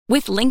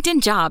With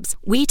LinkedIn Jobs,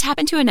 we tap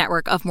into a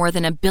network of more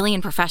than 1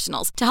 billion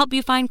professionals to help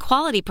you find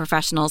quality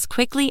professionals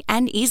quickly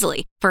and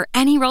easily for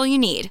any role you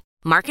need.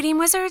 Marketing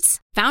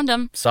wizards? Found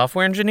them.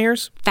 Software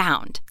engineers?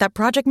 Found. That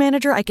project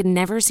manager I could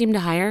never seem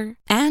to hire?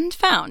 And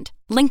found.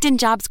 LinkedIn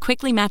Jobs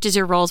quickly matches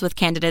your roles with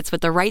candidates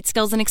with the right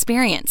skills and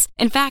experience.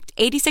 In fact,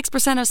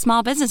 86% of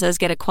small businesses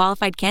get a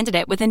qualified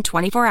candidate within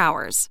 24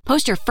 hours.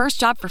 Post your first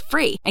job for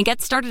free and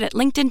get started at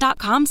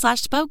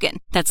linkedin.com/spoken.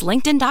 That's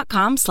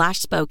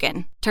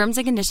linkedin.com/spoken. Terms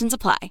and conditions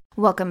apply.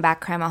 Welcome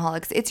back,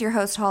 Crimeaholics. It's your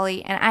host,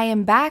 Holly, and I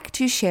am back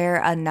to share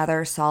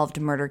another solved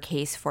murder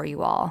case for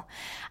you all.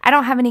 I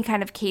don't have any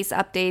kind of case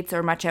updates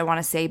or much I want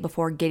to say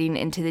before getting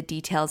into the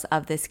details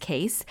of this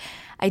case.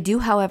 I do,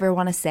 however,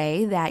 want to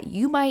say that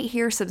you might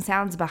hear some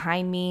sounds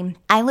behind me.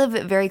 I live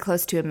very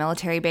close to a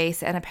military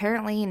base, and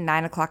apparently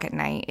 9 o'clock at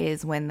night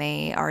is when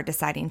they are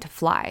deciding to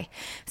fly.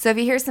 So if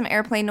you hear some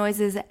airplane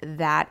noises,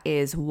 that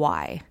is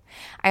why.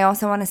 I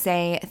also want to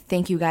say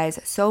thank you guys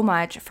so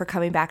much for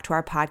coming back to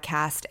our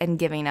podcast and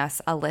giving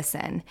us a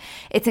listen.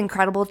 It's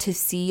incredible to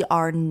see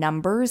our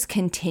numbers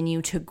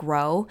continue to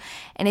grow.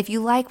 And if you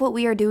like what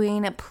we are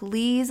doing,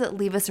 please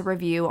leave us a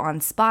review on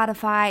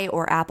Spotify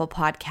or Apple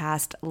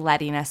Podcast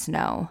letting us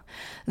know.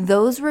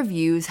 Those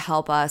reviews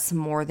help us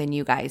more than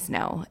you guys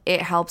know.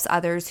 It helps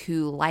others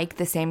who like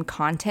the same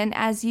content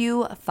as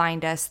you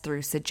find us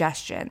through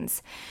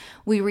suggestions.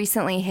 We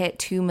recently hit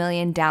 2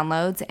 million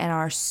downloads and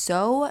are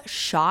so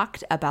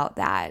shocked about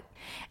that.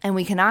 And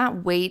we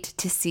cannot wait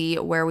to see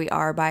where we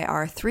are by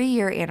our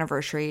 3-year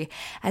anniversary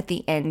at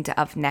the end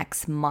of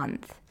next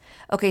month.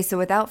 Okay, so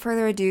without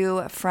further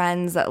ado,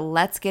 friends,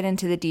 let's get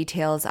into the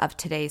details of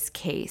today's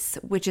case,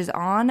 which is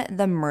on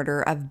the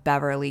murder of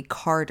Beverly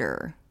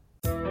Carter.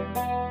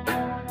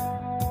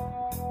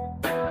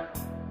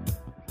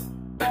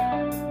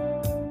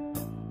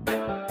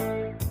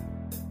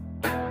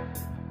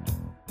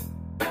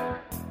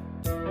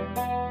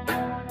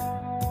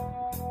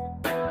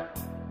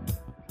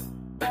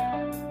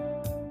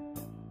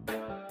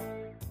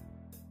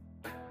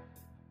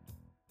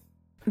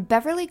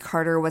 Beverly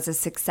Carter was a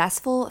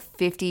successful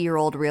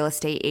 50-year-old real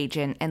estate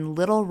agent in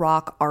Little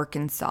Rock,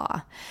 Arkansas.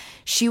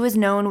 She was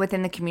known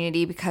within the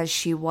community because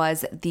she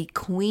was the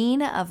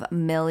queen of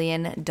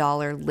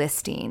million-dollar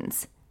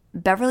listings.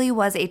 Beverly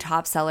was a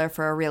top seller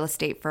for a real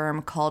estate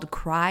firm called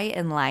Cry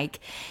and Like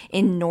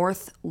in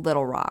North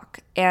Little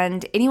Rock,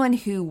 and anyone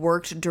who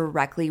worked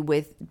directly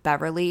with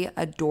Beverly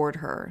adored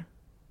her.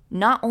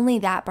 Not only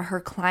that, but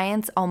her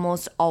clients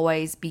almost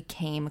always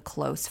became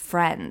close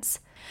friends.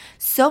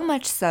 So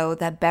much so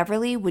that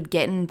Beverly would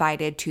get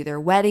invited to their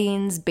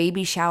weddings,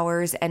 baby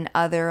showers, and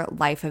other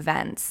life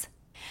events.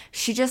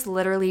 She just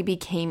literally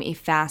became a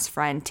fast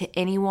friend to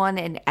anyone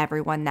and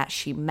everyone that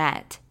she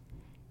met.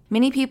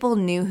 Many people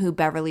knew who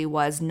Beverly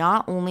was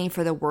not only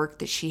for the work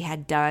that she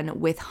had done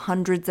with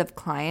hundreds of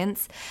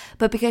clients,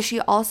 but because she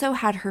also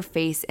had her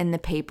face in the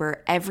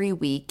paper every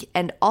week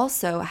and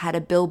also had a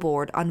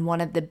billboard on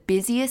one of the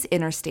busiest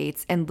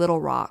interstates in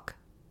Little Rock.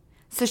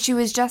 So she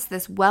was just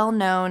this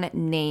well-known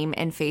name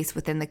and face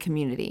within the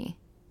community.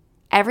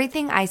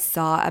 Everything I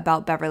saw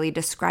about Beverly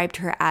described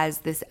her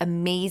as this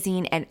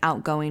amazing and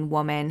outgoing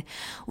woman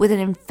with an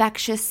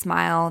infectious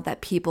smile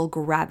that people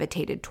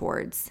gravitated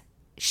towards.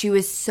 She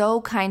was so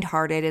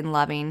kind-hearted and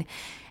loving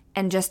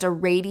and just a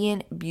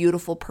radiant,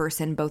 beautiful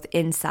person both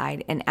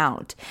inside and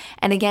out.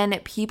 And again,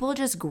 people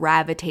just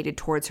gravitated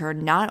towards her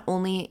not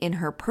only in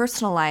her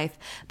personal life,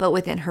 but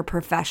within her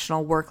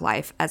professional work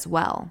life as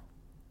well.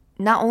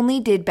 Not only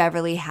did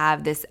Beverly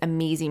have this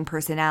amazing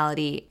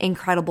personality,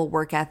 incredible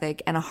work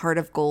ethic, and a heart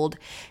of gold,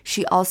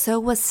 she also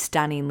was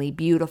stunningly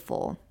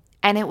beautiful.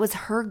 And it was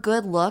her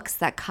good looks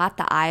that caught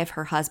the eye of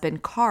her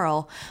husband,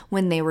 Carl,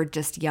 when they were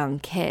just young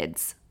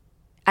kids.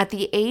 At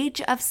the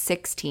age of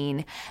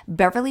 16,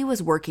 Beverly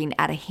was working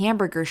at a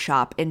hamburger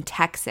shop in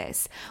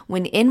Texas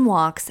when in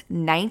walks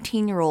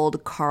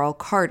 19-year-old Carl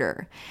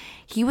Carter.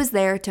 He was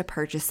there to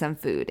purchase some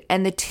food,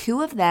 and the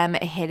two of them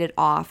hit it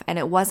off, and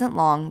it wasn't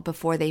long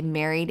before they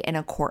married in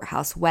a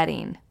courthouse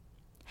wedding.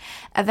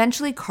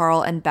 Eventually,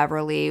 Carl and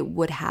Beverly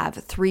would have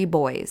 3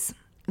 boys.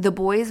 The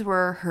boys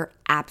were her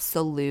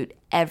absolute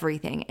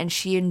everything, and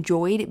she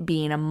enjoyed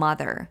being a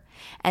mother.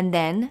 And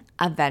then,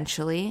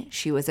 eventually,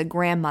 she was a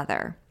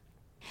grandmother.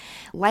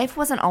 Life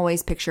wasn't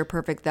always picture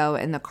perfect, though,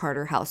 in the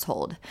Carter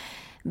household.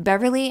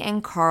 Beverly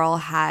and Carl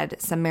had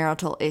some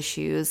marital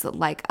issues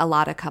like a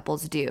lot of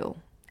couples do,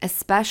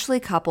 especially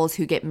couples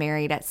who get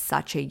married at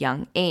such a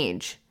young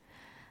age.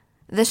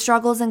 The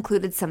struggles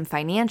included some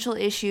financial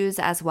issues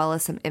as well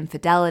as some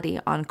infidelity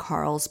on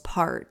Carl's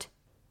part.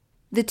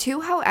 The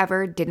two,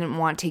 however, didn't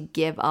want to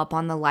give up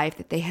on the life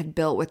that they had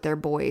built with their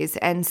boys,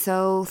 and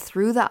so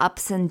through the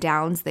ups and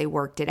downs, they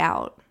worked it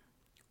out.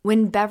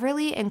 When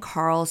Beverly and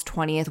Carl's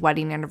 20th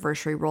wedding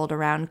anniversary rolled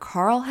around,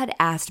 Carl had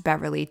asked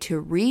Beverly to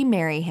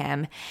remarry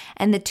him,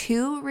 and the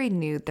two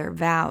renewed their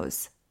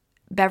vows.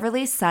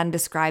 Beverly's son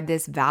described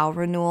this vow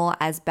renewal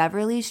as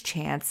Beverly's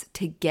chance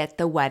to get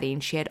the wedding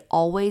she had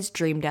always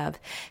dreamed of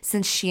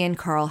since she and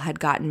Carl had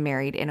gotten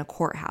married in a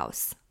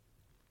courthouse.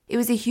 It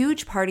was a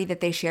huge party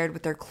that they shared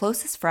with their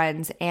closest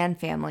friends and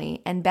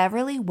family, and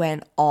Beverly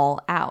went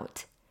all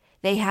out.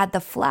 They had the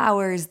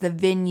flowers, the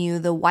venue,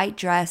 the white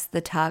dress,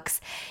 the tux.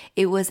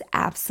 It was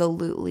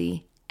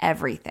absolutely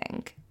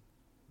everything.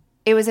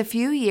 It was a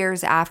few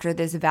years after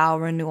this vow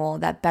renewal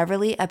that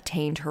Beverly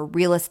obtained her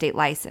real estate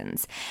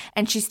license,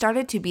 and she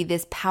started to be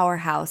this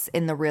powerhouse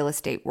in the real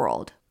estate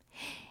world.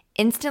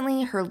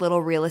 Instantly, her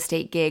little real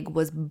estate gig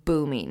was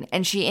booming,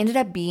 and she ended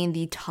up being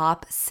the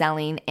top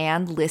selling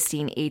and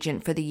listing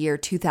agent for the year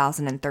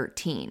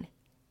 2013.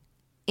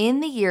 In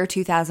the year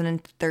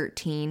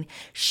 2013,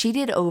 she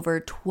did over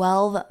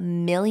 $12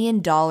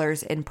 million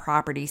in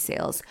property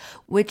sales,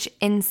 which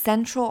in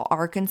Central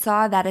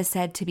Arkansas, that is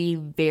said to be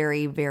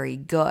very, very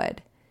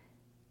good.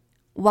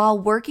 While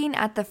working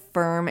at the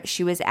firm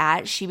she was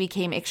at, she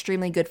became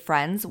extremely good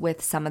friends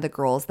with some of the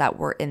girls that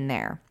were in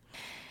there.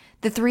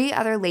 The 3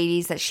 other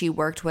ladies that she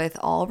worked with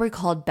all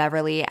recalled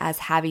Beverly as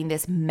having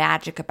this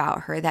magic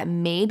about her that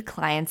made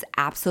clients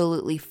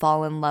absolutely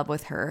fall in love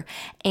with her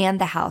and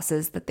the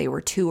houses that they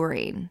were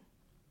touring.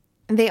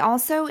 They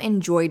also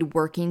enjoyed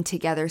working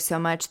together so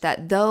much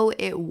that though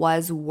it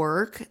was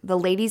work, the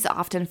ladies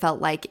often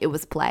felt like it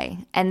was play,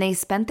 and they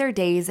spent their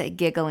days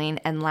giggling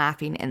and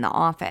laughing in the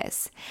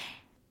office.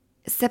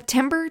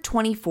 September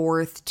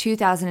 24th,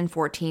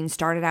 2014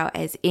 started out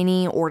as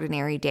any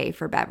ordinary day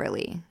for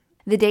Beverly.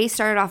 The day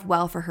started off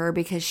well for her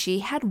because she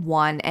had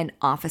won an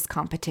office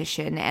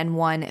competition and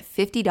won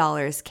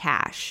 $50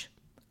 cash.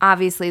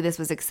 Obviously, this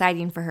was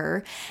exciting for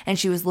her, and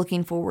she was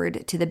looking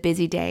forward to the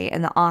busy day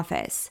in the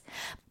office.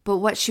 But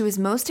what she was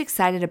most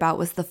excited about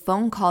was the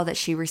phone call that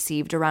she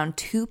received around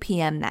 2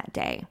 p.m. that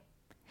day.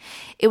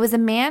 It was a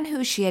man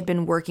who she had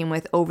been working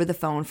with over the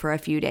phone for a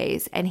few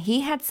days, and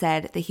he had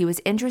said that he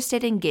was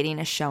interested in getting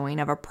a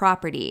showing of a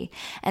property,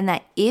 and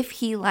that if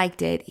he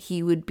liked it,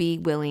 he would be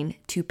willing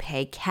to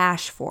pay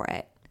cash for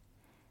it.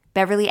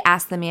 Beverly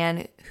asked the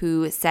man,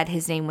 who said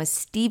his name was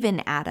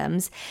Stephen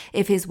Adams,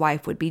 if his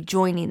wife would be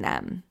joining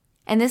them.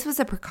 And this was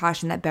a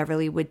precaution that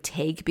Beverly would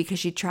take because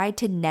she tried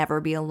to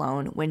never be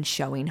alone when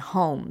showing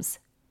homes.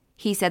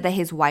 He said that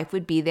his wife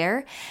would be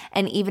there,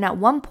 and even at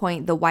one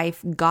point, the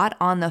wife got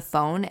on the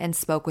phone and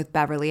spoke with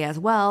Beverly as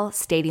well,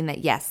 stating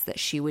that yes, that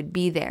she would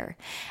be there.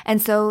 And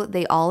so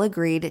they all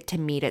agreed to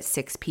meet at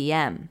 6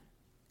 p.m.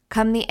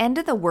 Come the end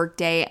of the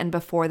workday and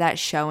before that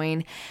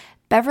showing,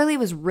 Beverly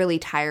was really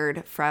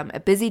tired from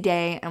a busy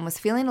day and was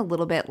feeling a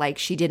little bit like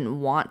she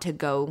didn't want to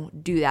go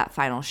do that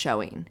final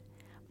showing.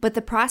 But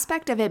the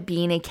prospect of it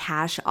being a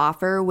cash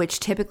offer,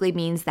 which typically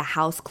means the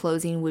house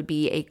closing would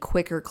be a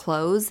quicker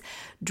close,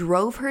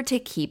 drove her to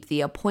keep the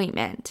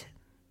appointment.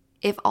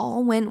 If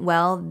all went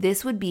well,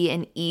 this would be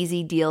an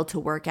easy deal to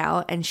work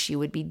out and she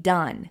would be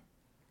done.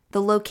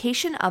 The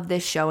location of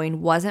this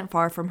showing wasn't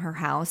far from her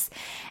house,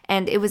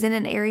 and it was in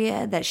an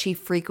area that she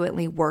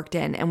frequently worked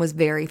in and was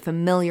very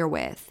familiar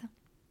with.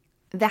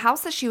 The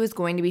house that she was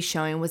going to be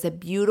showing was a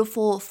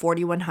beautiful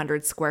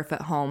 4,100 square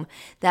foot home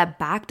that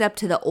backed up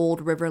to the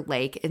old River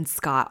Lake in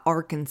Scott,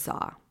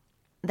 Arkansas.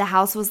 The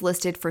house was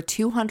listed for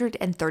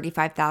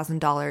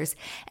 $235,000,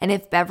 and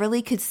if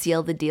Beverly could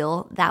seal the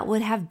deal, that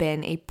would have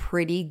been a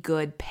pretty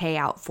good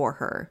payout for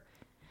her,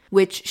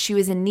 which she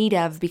was in need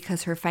of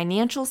because her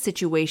financial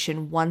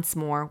situation once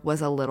more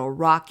was a little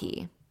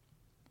rocky.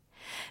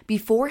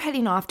 Before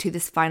heading off to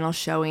this final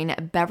showing,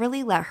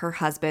 Beverly let her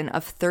husband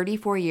of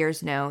 34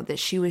 years know that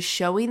she was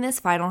showing this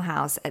final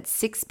house at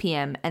 6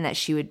 p.m. and that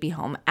she would be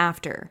home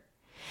after.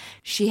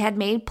 She had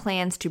made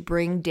plans to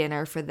bring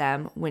dinner for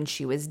them when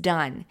she was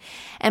done.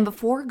 And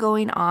before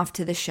going off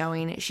to the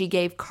showing, she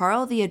gave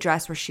Carl the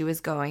address where she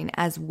was going,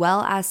 as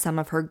well as some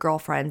of her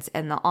girlfriends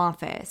in the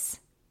office.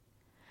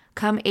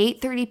 Come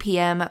 8:30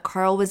 p.m.,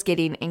 Carl was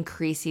getting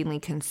increasingly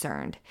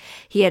concerned.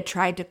 He had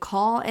tried to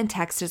call and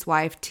text his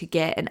wife to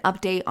get an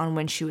update on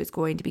when she was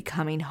going to be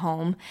coming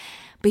home,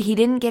 but he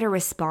didn't get a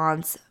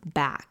response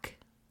back.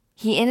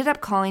 He ended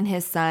up calling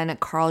his son,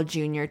 Carl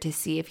Jr., to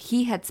see if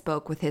he had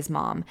spoke with his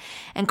mom,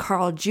 and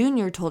Carl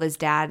Jr. told his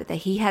dad that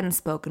he hadn't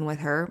spoken with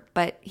her,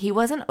 but he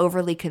wasn't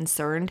overly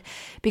concerned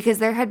because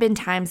there had been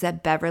times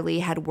that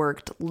Beverly had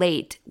worked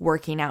late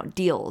working out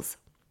deals.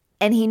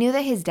 And he knew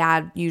that his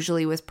dad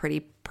usually was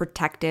pretty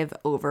protective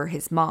over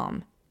his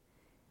mom.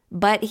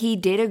 But he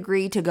did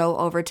agree to go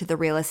over to the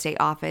real estate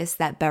office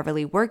that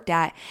Beverly worked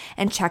at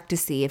and check to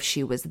see if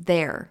she was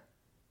there.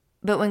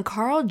 But when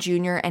Carl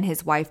Jr. and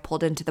his wife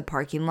pulled into the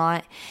parking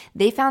lot,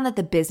 they found that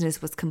the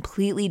business was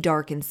completely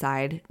dark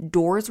inside,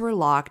 doors were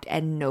locked,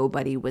 and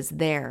nobody was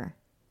there.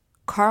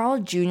 Carl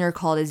Jr.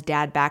 called his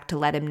dad back to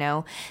let him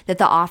know that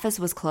the office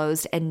was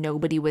closed and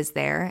nobody was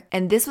there,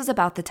 and this was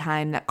about the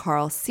time that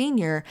Carl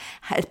Sr.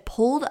 had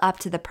pulled up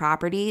to the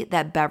property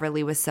that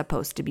Beverly was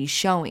supposed to be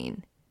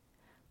showing.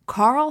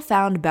 Carl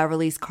found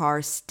Beverly's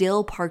car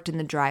still parked in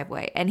the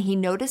driveway, and he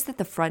noticed that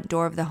the front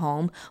door of the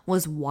home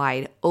was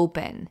wide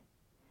open.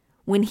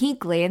 When he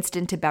glanced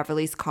into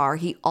Beverly's car,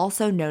 he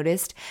also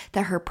noticed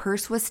that her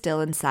purse was still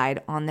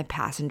inside on the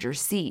passenger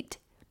seat.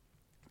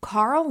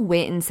 Carl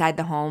went inside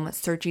the home,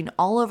 searching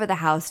all over the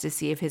house to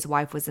see if his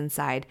wife was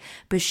inside,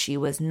 but she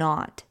was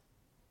not.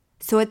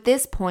 So at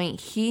this point,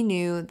 he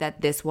knew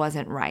that this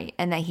wasn't right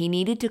and that he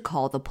needed to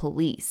call the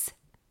police.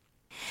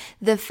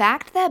 The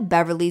fact that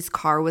Beverly's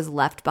car was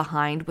left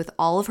behind with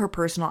all of her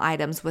personal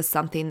items was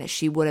something that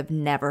she would have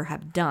never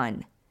have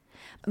done.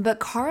 But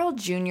Carl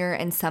Jr.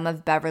 and some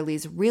of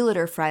Beverly's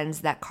realtor friends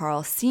that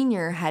Carl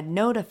Sr. had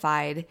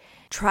notified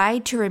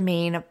tried to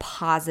remain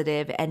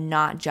positive and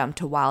not jump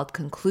to wild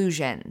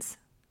conclusions.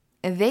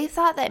 They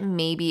thought that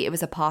maybe it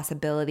was a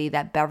possibility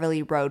that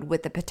Beverly rode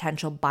with the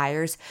potential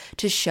buyers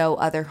to show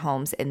other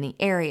homes in the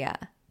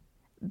area.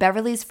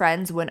 Beverly's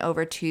friends went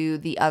over to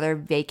the other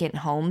vacant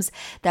homes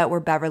that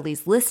were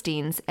Beverly's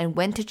listings and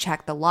went to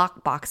check the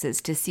lock boxes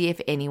to see if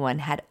anyone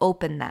had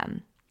opened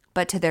them.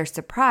 But to their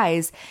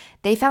surprise,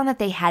 they found that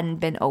they hadn't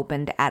been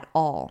opened at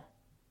all.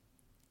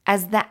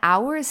 As the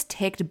hours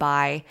ticked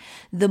by,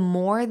 the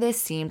more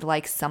this seemed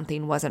like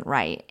something wasn't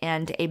right,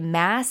 and a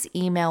mass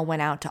email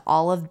went out to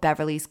all of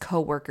Beverly's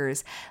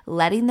coworkers,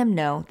 letting them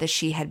know that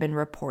she had been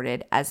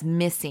reported as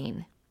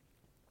missing.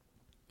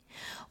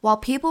 While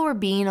people were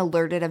being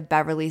alerted of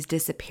Beverly's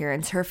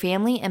disappearance, her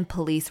family and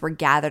police were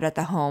gathered at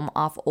the home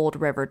off Old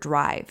River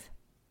Drive.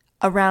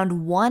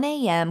 Around 1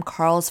 a.m.,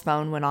 Carl's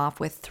phone went off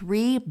with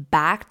 3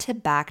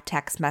 back-to-back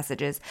text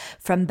messages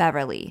from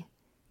Beverly.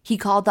 He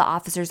called the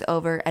officers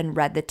over and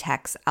read the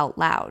texts out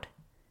loud.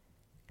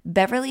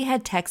 Beverly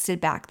had texted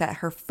back that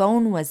her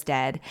phone was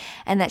dead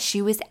and that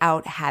she was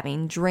out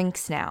having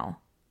drinks now.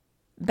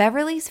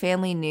 Beverly's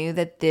family knew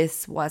that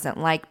this wasn't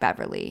like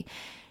Beverly.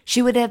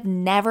 She would have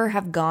never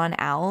have gone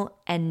out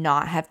and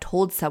not have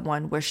told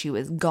someone where she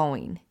was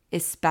going,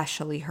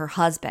 especially her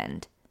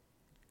husband.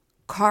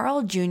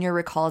 Carl Jr.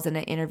 recalls in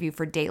an interview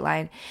for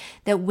Dateline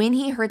that when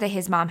he heard that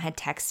his mom had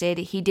texted,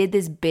 he did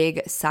this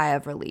big sigh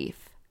of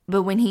relief.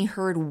 But when he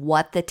heard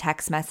what the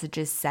text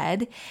messages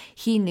said,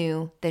 he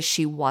knew that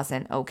she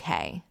wasn't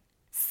okay.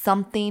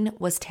 Something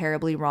was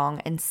terribly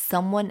wrong and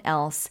someone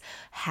else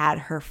had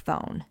her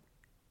phone.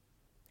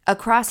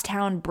 Across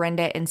town,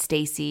 Brenda and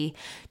Stacy,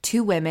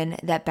 2 women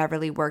that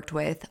Beverly worked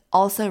with,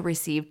 also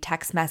received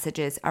text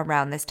messages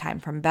around this time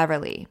from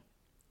Beverly.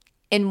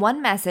 In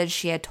one message,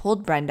 she had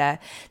told Brenda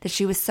that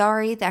she was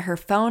sorry that her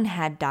phone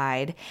had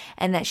died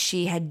and that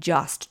she had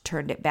just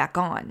turned it back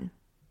on.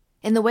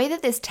 In the way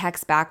that this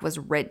text back was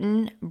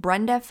written,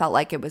 Brenda felt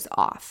like it was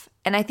off.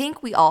 And I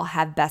think we all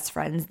have best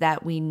friends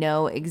that we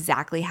know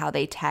exactly how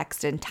they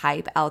text and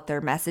type out their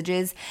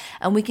messages,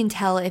 and we can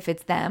tell if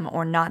it's them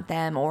or not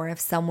them or if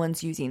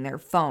someone's using their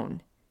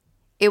phone.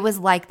 It was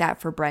like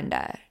that for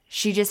Brenda.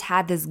 She just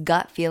had this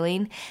gut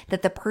feeling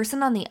that the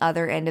person on the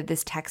other end of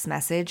this text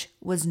message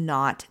was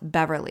not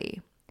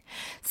Beverly.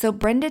 So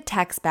Brenda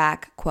texts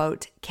back,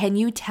 quote, "Can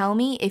you tell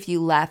me if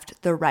you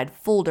left the red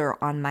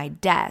folder on my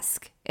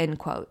desk?" End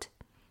quote.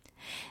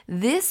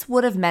 This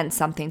would have meant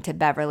something to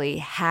Beverly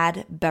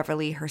had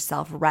Beverly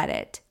herself read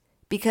it,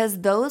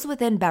 because those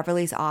within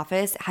Beverly's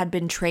office had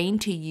been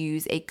trained to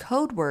use a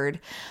code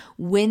word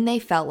when they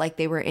felt like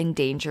they were in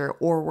danger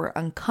or were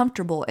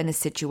uncomfortable in a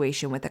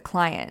situation with a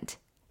client.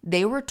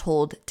 They were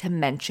told to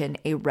mention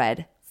a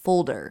red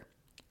folder.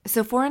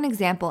 So for an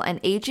example, an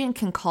agent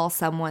can call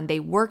someone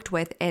they worked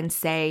with and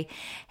say,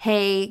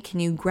 "Hey, can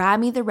you grab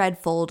me the red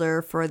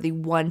folder for the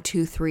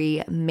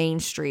 123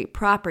 Main Street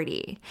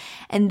property?"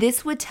 And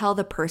this would tell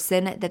the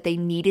person that they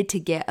needed to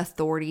get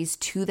authorities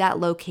to that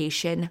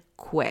location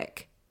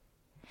quick.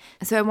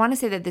 So I want to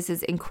say that this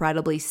is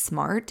incredibly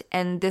smart,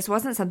 and this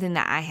wasn't something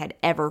that I had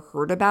ever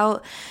heard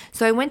about.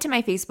 So I went to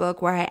my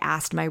Facebook where I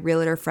asked my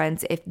realtor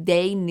friends if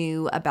they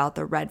knew about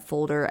the red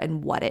folder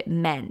and what it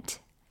meant.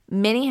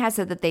 Many had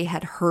said that they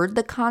had heard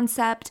the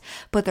concept,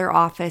 but their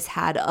office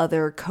had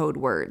other code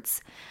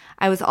words.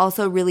 I was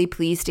also really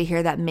pleased to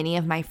hear that many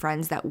of my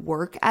friends that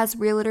work as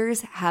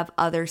realtors have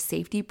other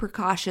safety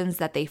precautions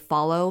that they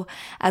follow,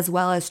 as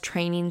well as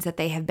trainings that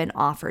they have been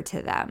offered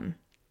to them,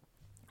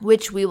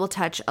 which we will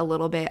touch a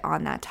little bit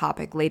on that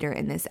topic later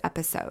in this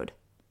episode.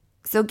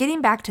 So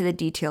getting back to the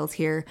details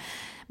here,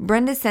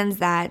 Brenda sends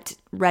that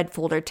red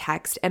folder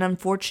text, and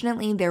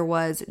unfortunately there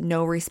was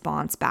no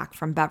response back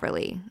from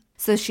Beverly.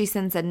 So she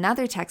sends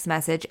another text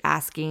message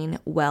asking,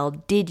 "Well,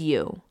 did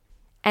you?"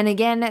 And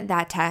again,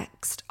 that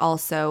text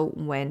also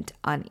went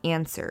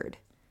unanswered.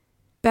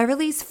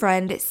 Beverly's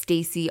friend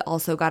Stacy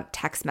also got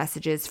text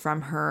messages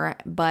from her,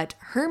 but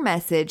her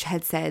message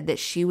had said that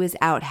she was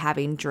out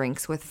having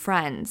drinks with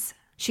friends.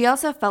 She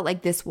also felt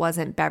like this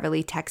wasn't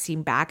Beverly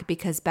texting back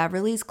because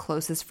Beverly's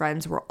closest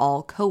friends were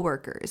all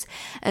coworkers,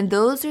 and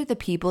those are the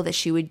people that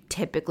she would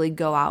typically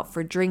go out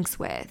for drinks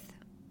with.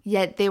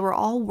 Yet they were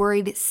all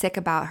worried sick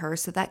about her,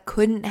 so that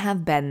couldn't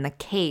have been the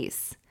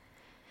case.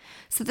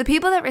 So the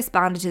people that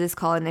responded to this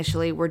call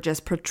initially were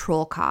just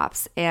patrol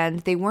cops, and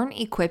they weren't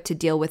equipped to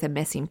deal with a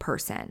missing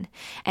person.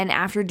 And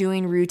after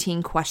doing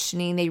routine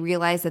questioning, they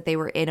realized that they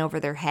were in over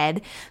their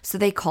head, so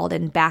they called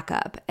in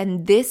backup.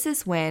 And this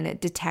is when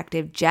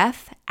Detective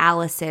Jeff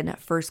Allison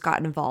first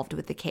got involved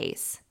with the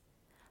case.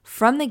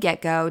 From the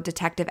get-go,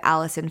 Detective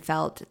Allison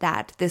felt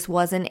that this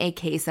wasn't a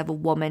case of a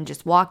woman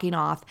just walking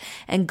off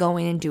and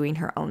going and doing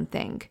her own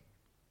thing.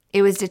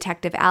 It was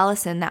Detective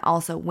Allison that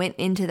also went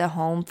into the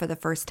home for the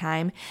first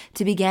time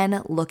to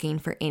begin looking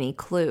for any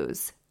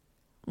clues.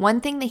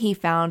 One thing that he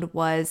found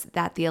was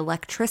that the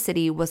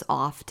electricity was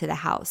off to the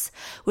house,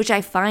 which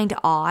I find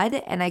odd,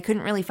 and I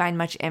couldn't really find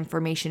much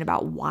information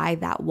about why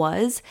that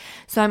was.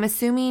 So I'm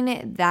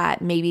assuming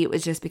that maybe it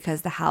was just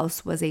because the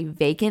house was a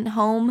vacant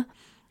home.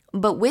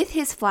 But with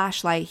his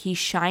flashlight, he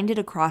shined it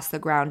across the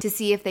ground to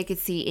see if they could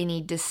see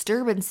any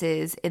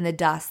disturbances in the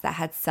dust that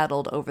had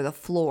settled over the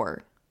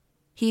floor.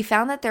 He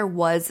found that there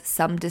was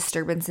some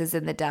disturbances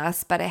in the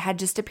dust, but it had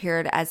just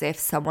appeared as if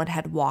someone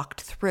had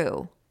walked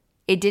through.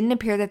 It didn't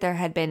appear that there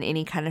had been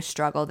any kind of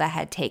struggle that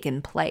had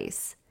taken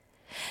place.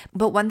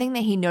 But one thing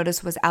that he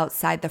noticed was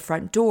outside the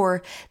front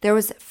door, there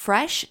was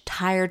fresh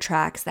tire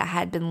tracks that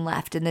had been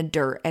left in the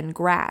dirt and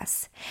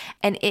grass.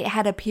 And it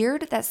had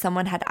appeared that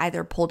someone had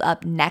either pulled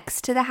up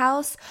next to the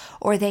house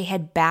or they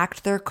had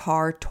backed their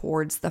car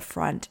towards the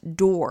front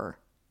door.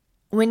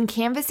 When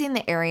canvassing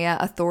the area,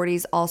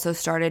 authorities also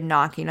started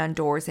knocking on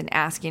doors and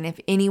asking if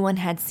anyone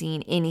had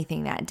seen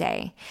anything that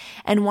day.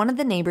 And one of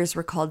the neighbors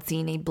recalled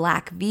seeing a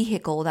black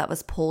vehicle that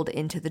was pulled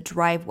into the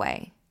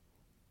driveway.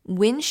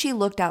 When she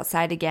looked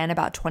outside again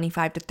about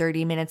 25 to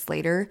 30 minutes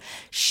later,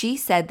 she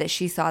said that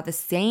she saw the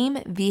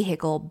same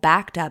vehicle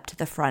backed up to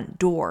the front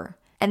door,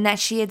 and that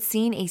she had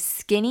seen a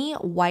skinny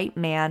white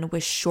man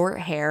with short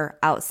hair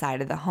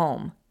outside of the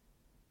home.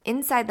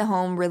 Inside the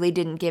home really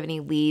didn't give any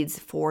leads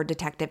for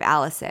Detective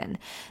Allison.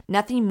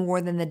 Nothing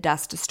more than the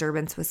dust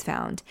disturbance was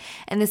found,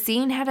 and the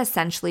scene had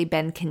essentially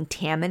been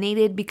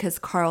contaminated because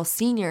Carl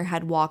Sr.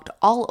 had walked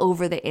all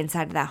over the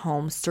inside of that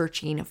home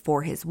searching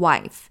for his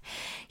wife.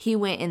 He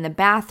went in the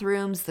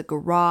bathrooms, the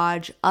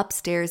garage,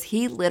 upstairs.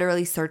 He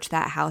literally searched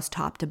that house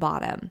top to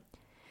bottom.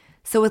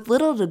 So with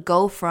little to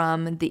go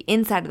from the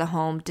inside of the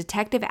home,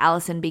 Detective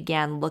Allison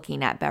began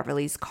looking at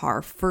Beverly's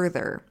car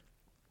further.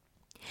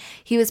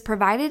 He was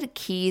provided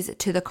keys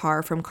to the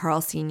car from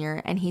Carl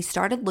Sr., and he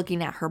started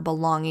looking at her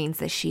belongings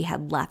that she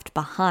had left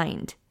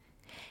behind.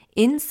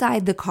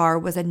 Inside the car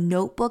was a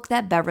notebook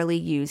that Beverly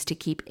used to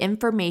keep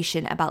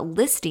information about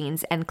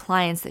listings and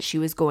clients that she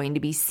was going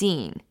to be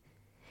seeing.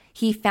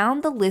 He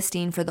found the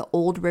listing for the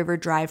Old River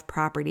Drive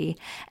property,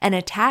 and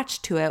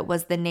attached to it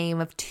was the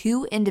name of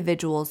 2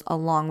 individuals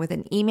along with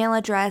an email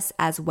address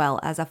as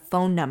well as a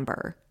phone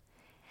number.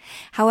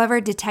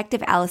 However,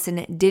 Detective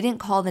Allison didn't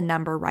call the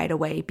number right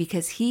away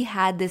because he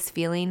had this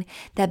feeling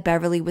that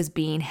Beverly was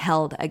being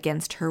held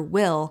against her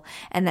will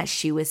and that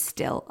she was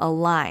still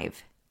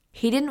alive.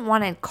 He didn't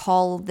want to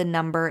call the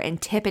number and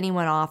tip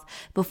anyone off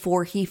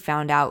before he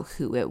found out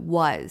who it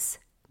was.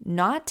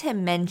 Not to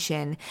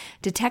mention,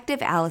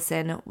 Detective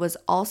Allison was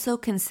also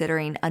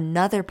considering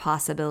another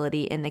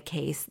possibility in the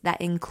case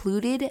that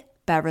included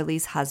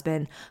Beverly's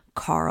husband,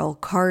 Carl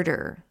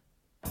Carter.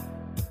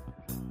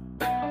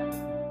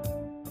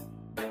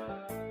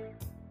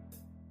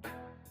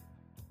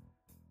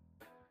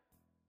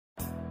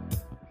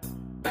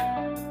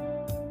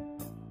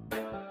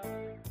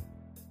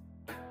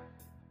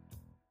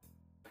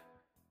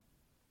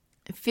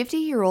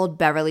 50-year-old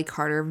Beverly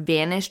Carter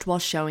vanished while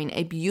showing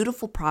a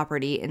beautiful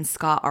property in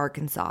Scott,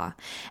 Arkansas.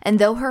 And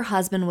though her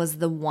husband was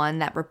the one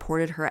that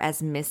reported her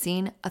as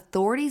missing,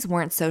 authorities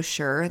weren't so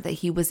sure that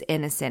he was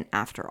innocent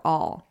after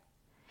all.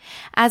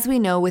 As we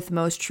know with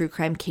most true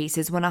crime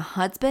cases, when a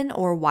husband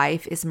or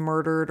wife is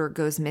murdered or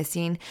goes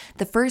missing,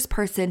 the first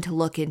person to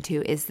look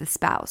into is the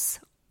spouse.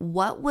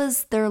 What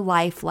was their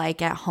life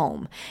like at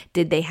home?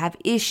 Did they have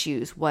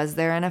issues? Was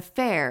there an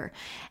affair?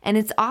 And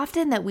it's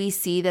often that we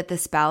see that the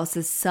spouse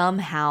is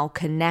somehow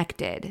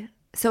connected.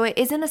 So it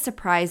isn't a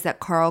surprise that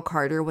Carl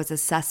Carter was a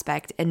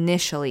suspect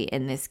initially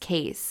in this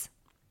case.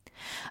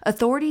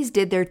 Authorities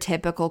did their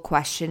typical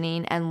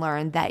questioning and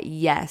learned that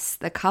yes,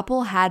 the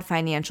couple had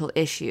financial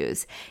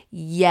issues.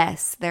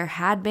 Yes, there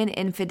had been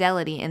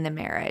infidelity in the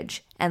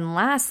marriage. And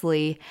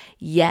lastly,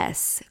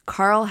 yes,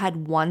 Carl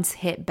had once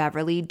hit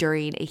Beverly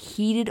during a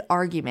heated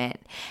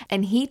argument,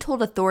 and he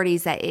told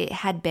authorities that it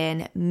had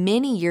been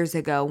many years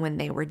ago when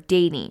they were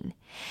dating,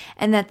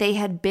 and that they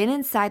had been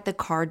inside the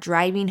car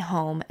driving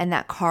home and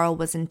that Carl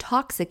was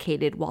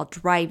intoxicated while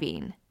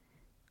driving.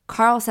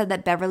 Carl said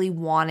that Beverly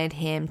wanted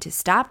him to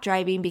stop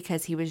driving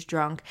because he was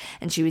drunk,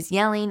 and she was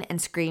yelling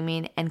and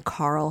screaming, and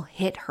Carl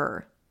hit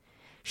her.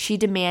 She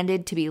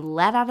demanded to be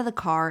let out of the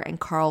car, and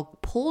Carl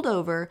pulled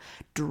over,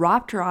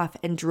 dropped her off,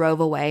 and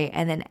drove away,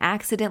 and then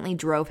accidentally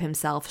drove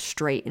himself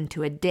straight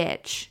into a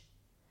ditch.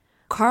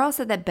 Carl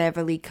said that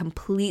Beverly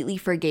completely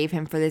forgave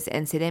him for this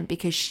incident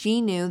because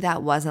she knew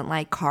that wasn't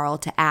like Carl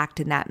to act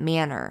in that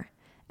manner.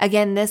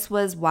 Again, this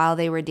was while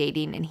they were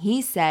dating, and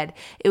he said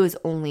it was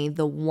only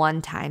the one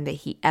time that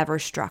he ever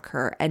struck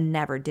her and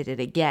never did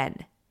it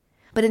again.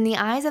 But in the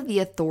eyes of the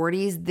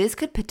authorities, this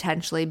could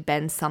potentially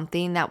been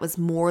something that was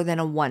more than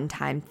a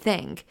one-time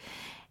thing,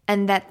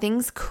 and that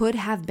things could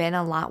have been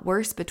a lot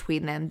worse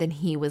between them than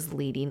he was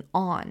leading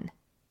on.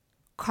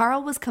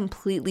 Carl was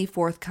completely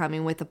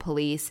forthcoming with the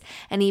police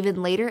and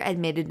even later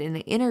admitted in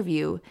an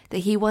interview that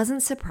he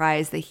wasn't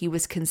surprised that he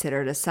was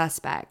considered a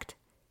suspect.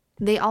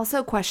 They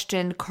also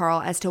questioned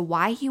Carl as to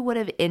why he would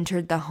have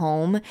entered the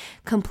home,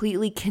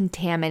 completely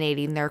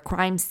contaminating their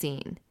crime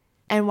scene.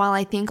 And while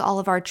I think all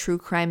of our true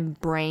crime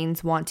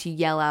brains want to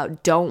yell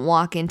out, "Don't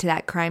walk into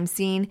that crime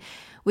scene,"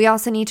 we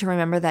also need to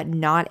remember that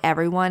not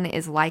everyone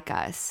is like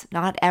us.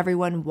 Not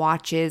everyone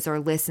watches or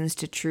listens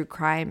to true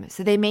crime,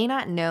 so they may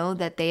not know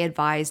that they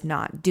advise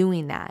not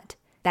doing that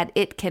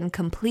it can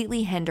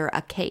completely hinder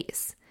a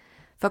case.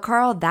 For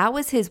Carl, that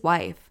was his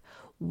wife.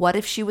 What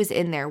if she was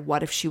in there?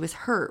 What if she was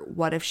hurt?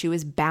 What if she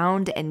was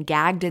bound and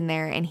gagged in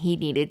there and he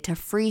needed to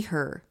free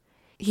her?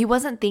 He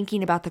wasn't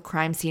thinking about the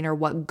crime scene or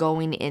what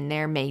going in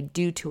there may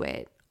do to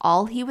it.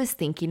 All he was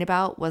thinking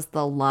about was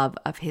the love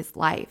of his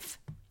life.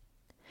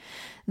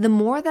 The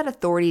more that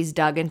authorities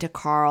dug into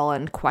Carl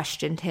and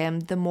questioned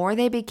him, the more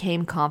they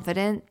became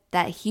confident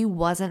that he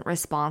wasn't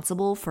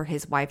responsible for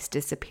his wife's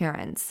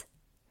disappearance.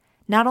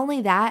 Not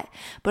only that,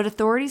 but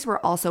authorities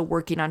were also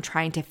working on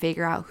trying to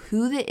figure out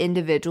who the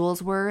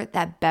individuals were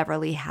that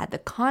Beverly had the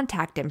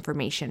contact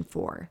information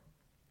for.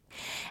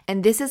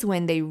 And this is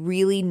when they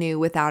really knew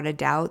without a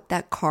doubt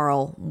that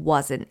Carl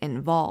wasn't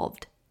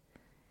involved.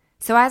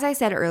 So as I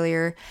said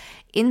earlier,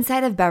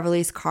 inside of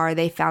Beverly's car,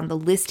 they found the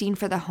listing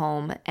for the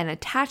home, and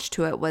attached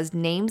to it was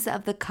names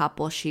of the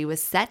couple she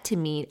was set to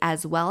meet,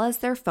 as well as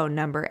their phone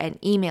number and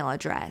email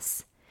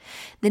address.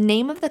 The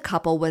name of the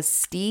couple was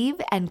Steve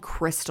and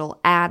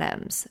Crystal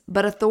Adams,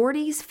 but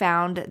authorities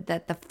found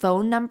that the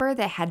phone number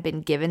that had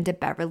been given to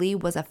Beverly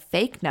was a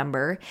fake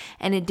number,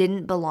 and it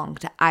didn't belong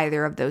to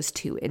either of those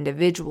two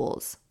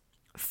individuals.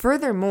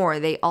 Furthermore,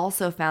 they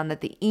also found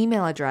that the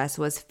email address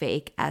was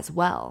fake as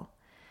well.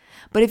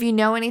 But if you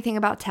know anything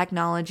about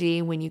technology,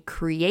 when you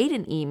create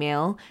an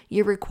email,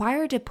 you're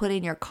required to put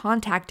in your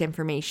contact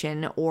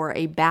information or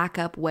a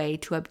backup way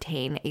to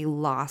obtain a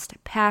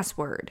lost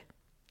password.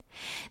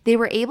 They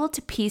were able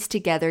to piece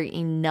together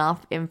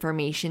enough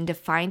information to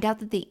find out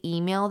that the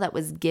email that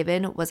was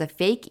given was a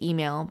fake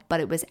email,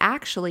 but it was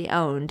actually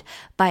owned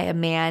by a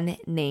man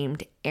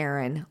named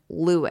Aaron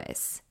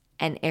Lewis.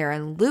 And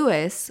Aaron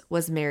Lewis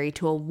was married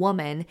to a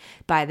woman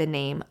by the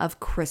name of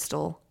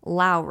Crystal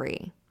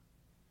Lowry.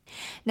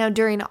 Now,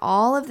 during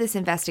all of this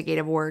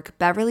investigative work,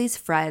 Beverly's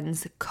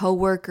friends,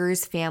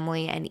 co-workers,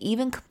 family, and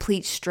even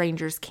complete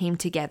strangers came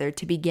together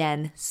to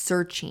begin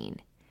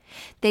searching.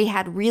 They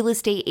had real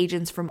estate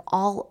agents from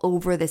all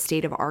over the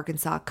state of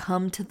Arkansas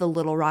come to the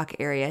Little Rock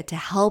area to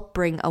help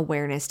bring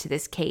awareness to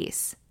this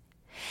case.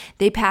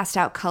 They passed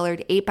out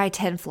colored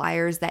 8x10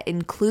 flyers that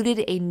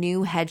included a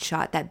new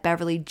headshot that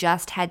Beverly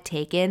just had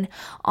taken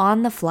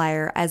on the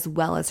flyer, as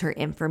well as her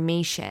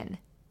information.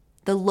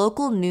 The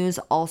local news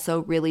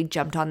also really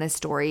jumped on this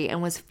story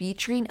and was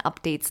featuring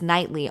updates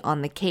nightly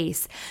on the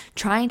case,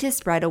 trying to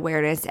spread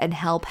awareness and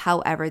help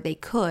however they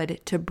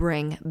could to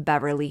bring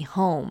Beverly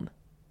home.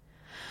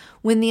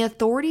 When the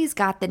authorities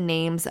got the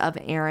names of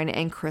Aaron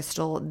and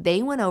Crystal,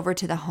 they went over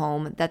to the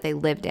home that they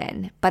lived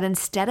in, but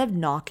instead of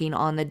knocking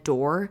on the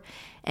door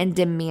and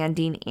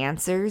demanding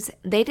answers,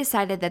 they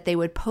decided that they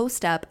would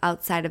post up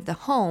outside of the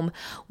home,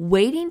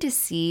 waiting to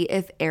see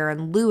if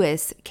Aaron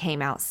Lewis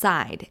came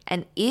outside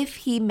and if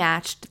he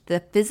matched the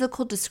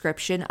physical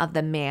description of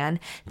the man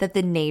that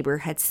the neighbor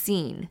had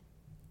seen.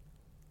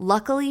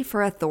 Luckily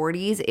for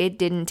authorities, it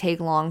didn't take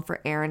long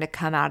for Aaron to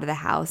come out of the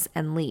house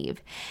and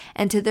leave.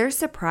 And to their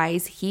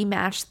surprise, he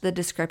matched the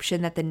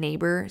description that the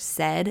neighbor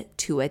said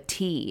to a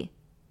T.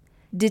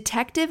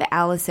 Detective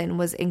Allison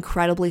was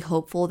incredibly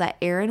hopeful that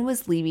Aaron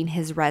was leaving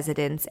his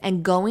residence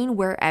and going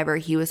wherever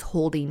he was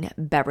holding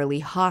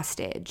Beverly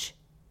hostage.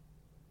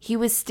 He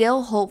was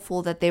still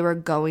hopeful that they were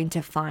going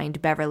to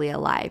find Beverly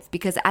alive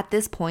because at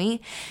this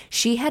point,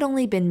 she had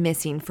only been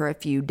missing for a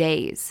few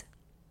days.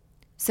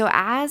 So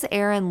as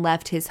Aaron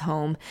left his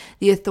home,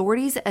 the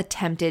authorities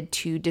attempted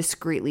to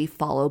discreetly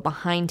follow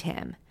behind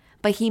him.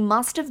 But he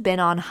must have been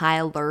on high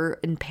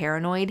alert and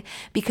paranoid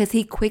because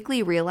he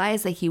quickly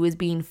realized that he was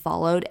being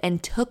followed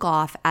and took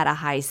off at a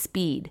high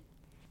speed.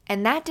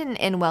 And that didn't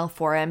end well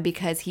for him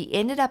because he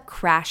ended up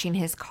crashing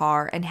his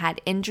car and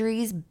had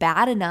injuries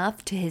bad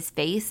enough to his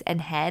face and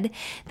head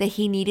that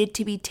he needed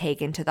to be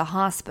taken to the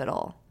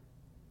hospital.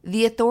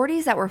 The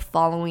authorities that were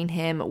following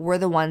him were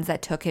the ones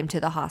that took him to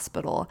the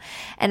hospital.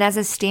 And as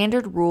a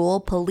standard rule,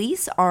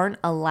 police aren't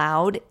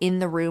allowed in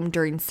the room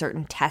during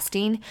certain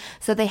testing,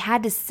 so they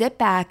had to sit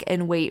back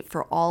and wait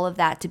for all of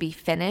that to be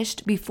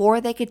finished before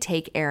they could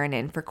take Aaron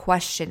in for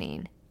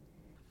questioning.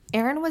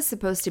 Aaron was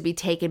supposed to be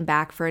taken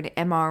back for an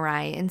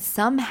MRI, and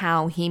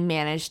somehow he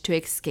managed to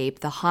escape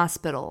the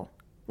hospital.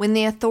 When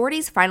the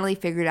authorities finally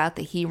figured out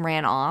that he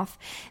ran off,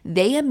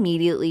 they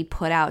immediately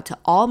put out to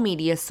all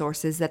media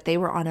sources that they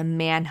were on a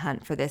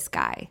manhunt for this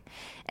guy.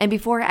 And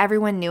before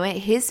everyone knew it,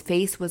 his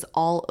face was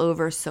all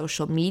over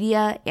social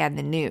media and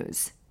the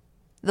news.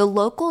 The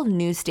local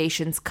news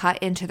stations cut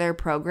into their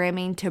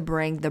programming to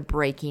bring the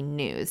breaking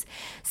news,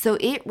 so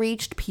it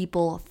reached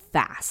people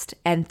fast,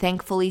 and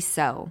thankfully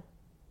so.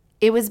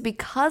 It was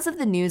because of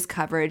the news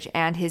coverage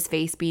and his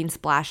face being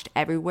splashed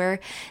everywhere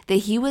that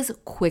he was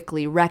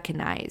quickly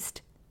recognized.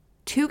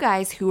 Two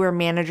guys who were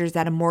managers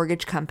at a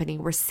mortgage company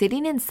were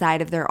sitting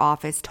inside of their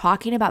office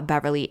talking about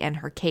Beverly and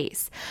her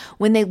case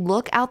when they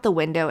look out the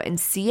window and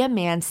see a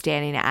man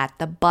standing at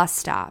the bus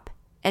stop.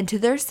 And to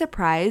their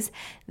surprise,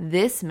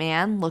 this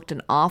man looked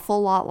an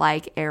awful lot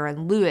like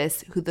Aaron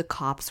Lewis, who the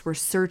cops were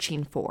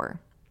searching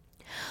for.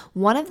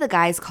 One of the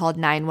guys called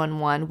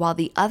 911 while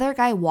the other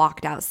guy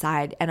walked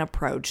outside and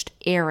approached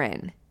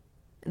Aaron.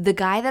 The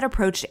guy that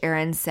approached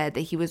Aaron said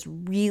that he was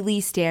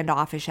really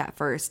standoffish at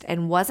first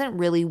and wasn't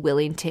really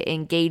willing to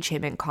engage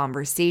him in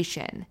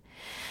conversation.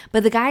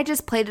 But the guy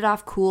just played it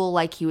off cool,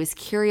 like he was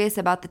curious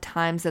about the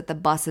times that the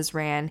buses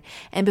ran,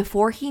 and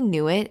before he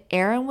knew it,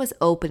 Aaron was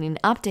opening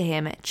up to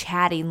him,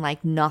 chatting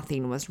like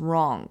nothing was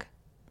wrong.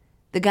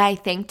 The guy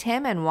thanked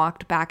him and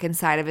walked back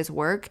inside of his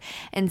work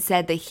and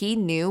said that he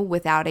knew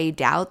without a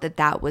doubt that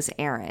that was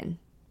Aaron.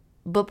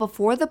 But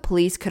before the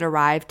police could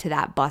arrive to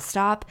that bus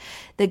stop,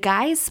 the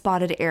guys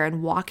spotted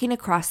Aaron walking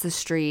across the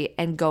street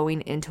and going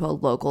into a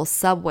local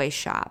Subway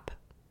shop.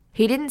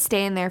 He didn't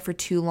stay in there for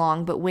too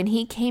long, but when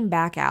he came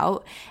back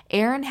out,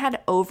 Aaron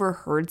had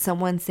overheard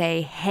someone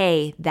say,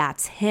 "Hey,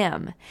 that's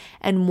him,"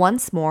 and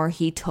once more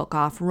he took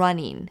off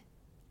running.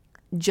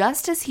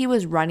 Just as he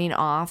was running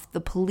off,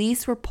 the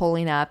police were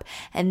pulling up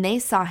and they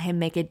saw him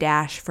make a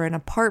dash for an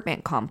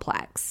apartment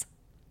complex.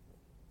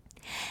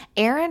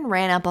 Aaron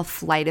ran up a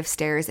flight of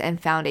stairs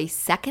and found a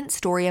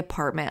second-story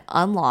apartment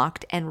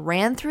unlocked and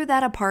ran through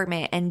that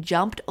apartment and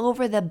jumped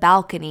over the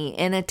balcony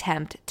in an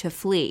attempt to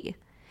flee.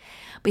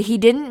 But he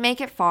didn't make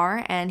it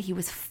far and he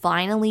was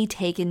finally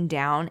taken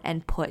down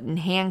and put in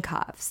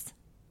handcuffs.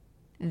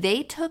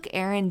 They took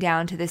Aaron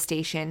down to the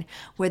station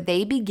where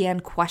they began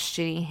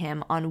questioning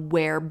him on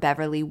where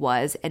Beverly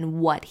was and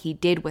what he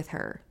did with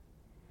her.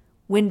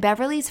 When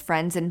Beverly's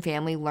friends and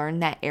family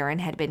learned that Aaron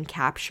had been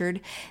captured,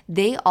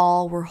 they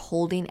all were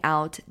holding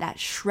out that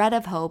shred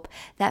of hope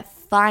that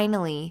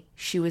finally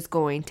she was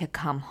going to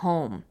come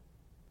home.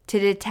 To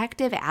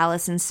Detective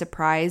Allison's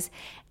surprise,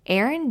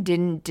 Aaron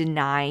didn't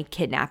deny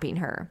kidnapping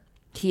her.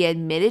 He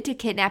admitted to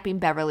kidnapping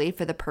Beverly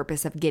for the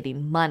purpose of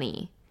getting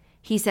money.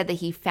 He said that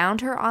he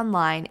found her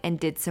online and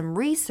did some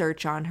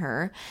research on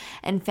her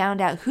and found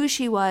out who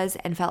she was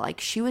and felt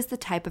like she was the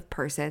type of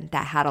person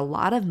that had a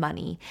lot of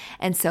money,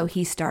 and so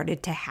he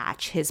started to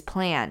hatch his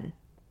plan.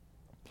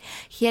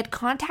 He had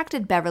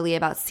contacted Beverly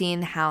about seeing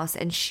the house,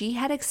 and she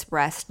had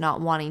expressed not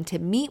wanting to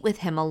meet with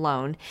him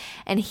alone,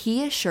 and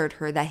he assured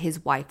her that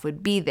his wife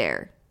would be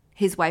there.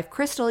 His wife,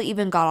 Crystal,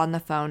 even got on the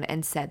phone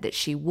and said that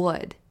she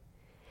would.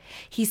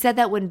 He said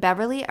that when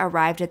Beverly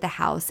arrived at the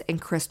house and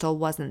Crystal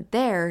wasn't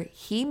there,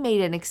 he made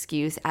an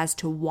excuse as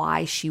to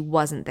why she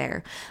wasn't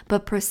there,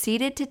 but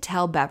proceeded to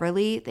tell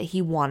Beverly that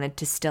he wanted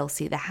to still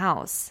see the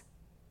house.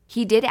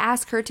 He did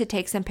ask her to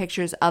take some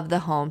pictures of the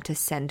home to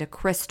send to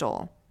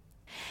Crystal.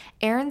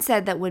 Aaron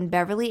said that when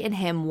Beverly and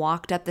him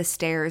walked up the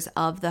stairs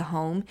of the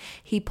home,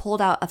 he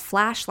pulled out a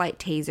flashlight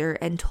taser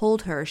and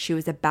told her she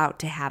was about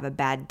to have a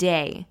bad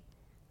day.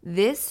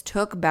 This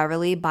took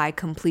Beverly by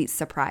complete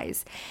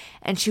surprise,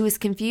 and she was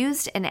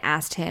confused and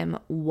asked him,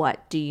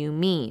 "What do you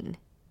mean?"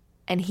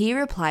 And he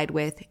replied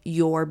with,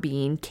 "You're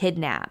being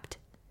kidnapped."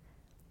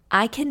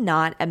 I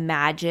cannot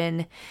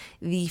imagine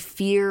the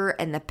fear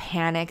and the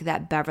panic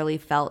that Beverly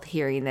felt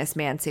hearing this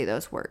man say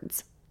those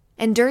words.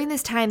 And during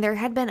this time, there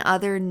had been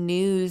other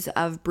news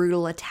of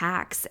brutal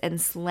attacks and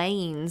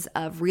slayings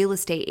of real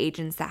estate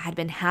agents that had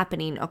been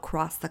happening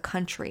across the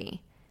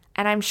country.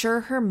 And I'm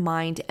sure her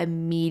mind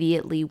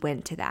immediately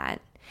went to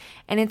that.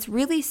 And it's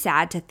really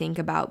sad to think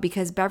about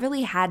because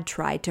Beverly had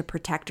tried to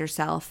protect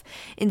herself,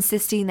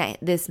 insisting that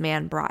this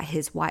man brought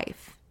his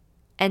wife.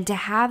 And to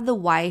have the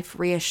wife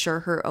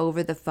reassure her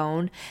over the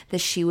phone that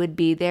she would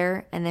be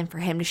there and then for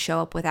him to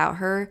show up without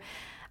her,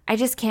 I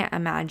just can't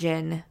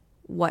imagine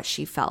what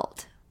she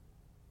felt.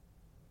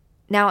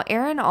 Now,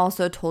 Aaron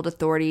also told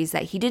authorities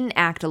that he didn't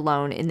act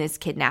alone in this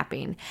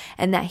kidnapping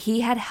and that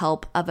he had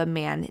help of a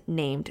man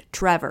named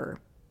Trevor.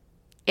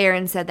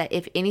 Aaron said that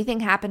if anything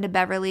happened to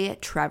Beverly,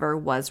 Trevor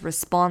was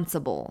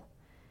responsible.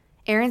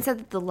 Aaron said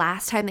that the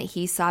last time that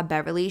he saw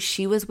Beverly,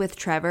 she was with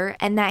Trevor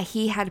and that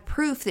he had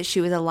proof that she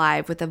was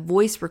alive with a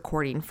voice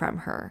recording from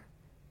her.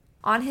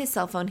 On his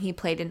cell phone, he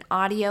played an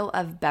audio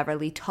of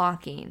Beverly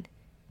talking.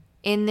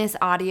 In this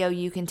audio,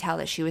 you can tell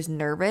that she was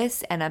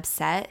nervous and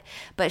upset,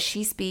 but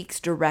she speaks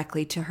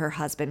directly to her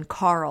husband,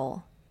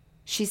 Carl.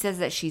 She says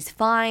that she's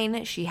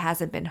fine, she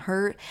hasn't been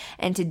hurt,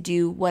 and to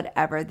do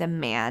whatever the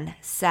man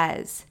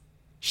says.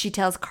 She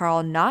tells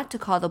Carl not to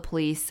call the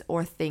police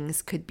or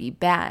things could be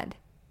bad.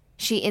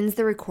 She ends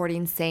the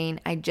recording saying,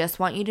 "I just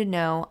want you to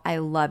know I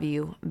love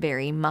you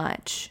very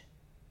much."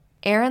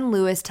 Aaron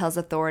Lewis tells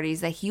authorities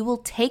that he will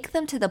take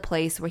them to the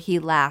place where he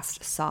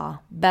last saw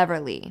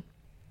Beverly.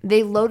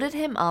 They loaded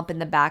him up in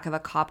the back of a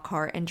cop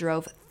car and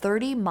drove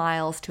 30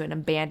 miles to an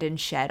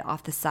abandoned shed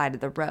off the side of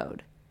the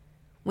road.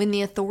 When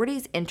the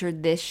authorities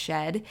entered this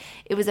shed,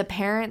 it was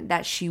apparent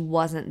that she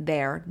wasn't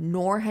there,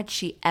 nor had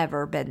she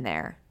ever been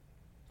there.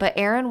 But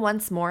Aaron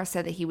once more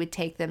said that he would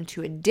take them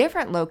to a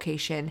different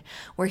location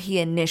where he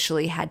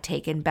initially had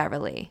taken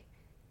Beverly.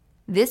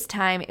 This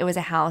time it was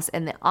a house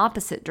in the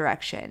opposite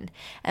direction,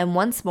 and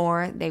once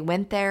more they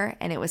went there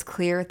and it was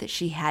clear that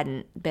she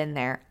hadn't been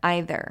there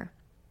either.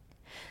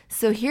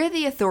 So here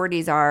the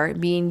authorities are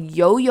being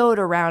yo-yoed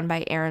around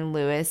by Aaron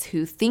Lewis,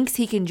 who thinks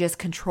he can just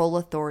control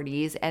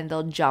authorities and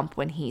they'll jump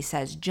when he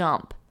says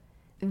jump.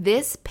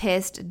 This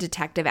pissed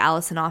Detective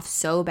Allison off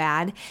so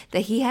bad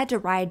that he had to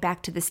ride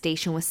back to the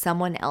station with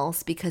someone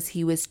else because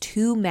he was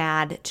too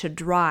mad to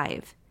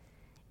drive.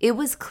 It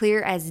was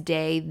clear as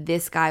day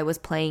this guy was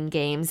playing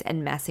games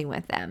and messing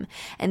with them,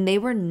 and they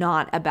were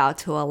not about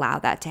to allow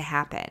that to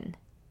happen.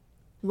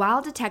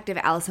 While Detective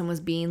Allison was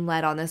being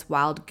led on this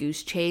wild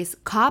goose chase,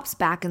 cops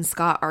back in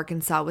Scott,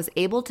 Arkansas was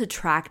able to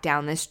track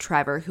down this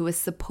Trevor, who was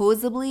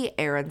supposedly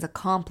Aaron's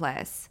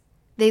accomplice.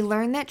 They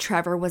learned that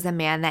Trevor was a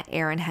man that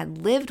Aaron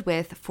had lived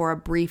with for a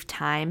brief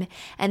time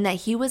and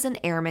that he was an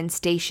airman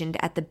stationed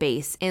at the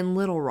base in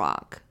Little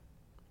Rock.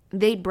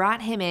 They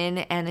brought him in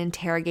and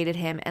interrogated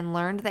him and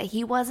learned that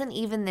he wasn't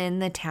even in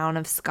the town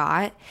of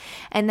Scott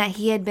and that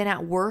he had been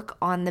at work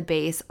on the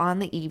base on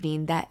the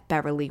evening that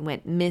Beverly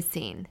went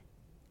missing.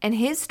 And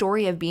his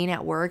story of being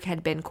at work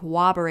had been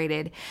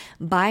corroborated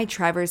by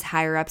Trevor's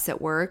higher-ups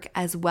at work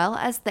as well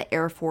as the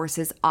Air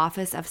Force's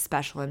Office of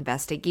Special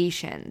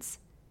Investigations.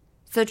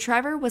 So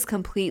Trevor was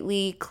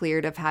completely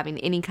cleared of having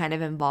any kind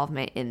of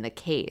involvement in the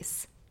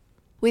case.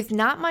 With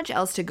not much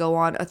else to go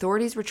on,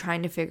 authorities were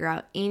trying to figure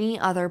out any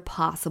other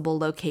possible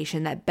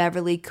location that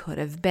Beverly could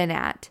have been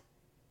at.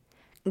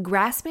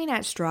 Grasping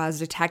at straws,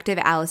 Detective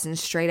Allison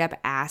straight up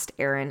asked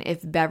Aaron if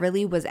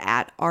Beverly was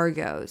at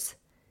Argos.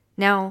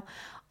 Now,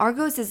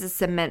 Argos is a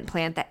cement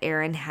plant that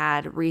Aaron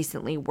had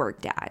recently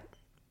worked at.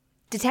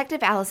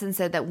 Detective Allison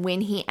said that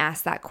when he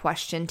asked that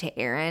question to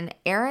Aaron,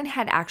 Aaron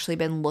had actually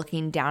been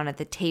looking down at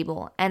the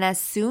table, and as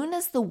soon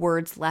as the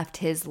words left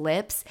his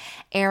lips,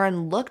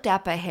 Aaron looked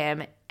up at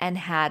him and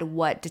had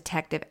what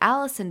Detective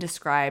Allison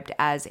described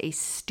as a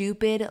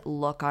stupid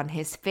look on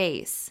his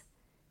face.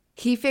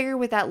 He figured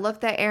with that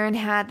look that Aaron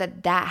had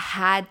that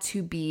had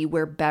to be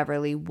where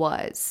Beverly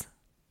was.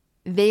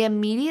 They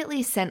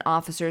immediately sent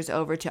officers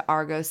over to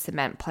Argos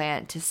cement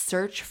plant to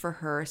search for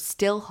her,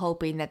 still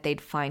hoping that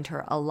they'd find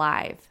her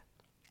alive.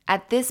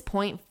 At this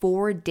point,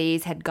 4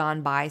 days had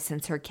gone by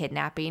since her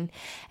kidnapping,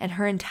 and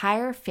her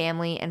entire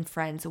family and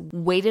friends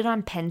waited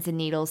on pins and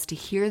needles to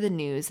hear the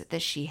news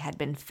that she had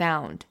been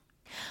found.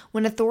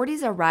 When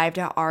authorities arrived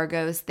at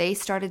Argos, they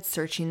started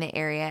searching the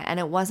area, and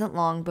it wasn't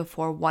long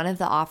before one of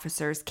the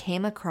officers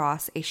came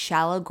across a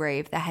shallow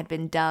grave that had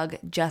been dug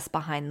just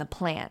behind the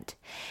plant,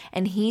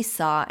 and he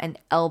saw an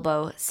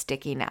elbow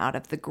sticking out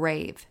of the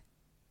grave.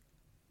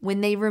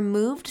 When they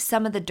removed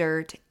some of the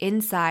dirt,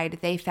 inside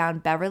they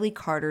found Beverly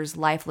Carter's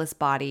lifeless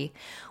body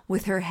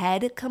with her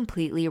head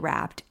completely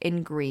wrapped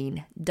in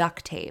green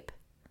duct tape.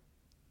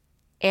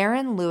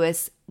 Aaron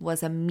Lewis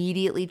was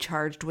immediately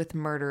charged with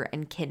murder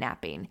and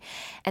kidnapping,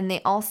 and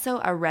they also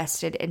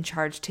arrested and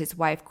charged his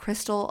wife,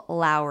 Crystal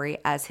Lowry,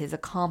 as his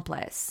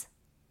accomplice.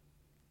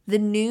 The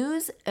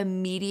news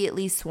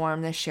immediately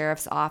swarmed the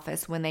sheriff's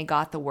office when they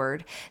got the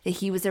word that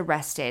he was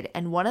arrested,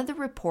 and one of the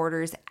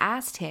reporters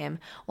asked him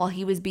while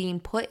he was being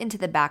put into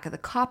the back of the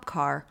cop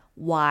car,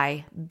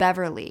 why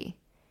Beverly?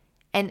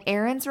 And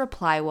Aaron's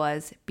reply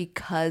was,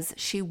 because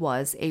she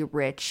was a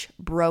rich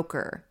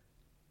broker.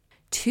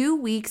 2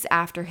 weeks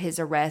after his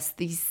arrest,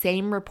 the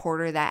same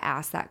reporter that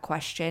asked that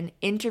question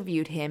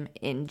interviewed him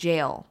in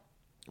jail.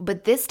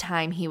 But this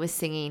time he was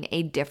singing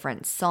a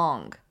different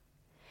song.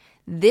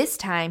 This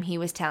time he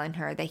was telling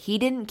her that he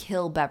didn't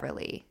kill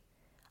Beverly.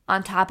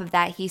 On top of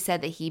that, he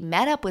said that he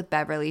met up with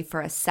Beverly for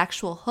a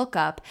sexual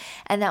hookup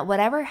and that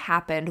whatever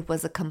happened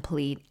was a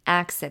complete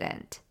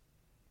accident.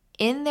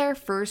 In their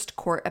first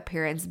court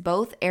appearance,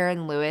 both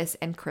Aaron Lewis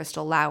and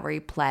Crystal Lowry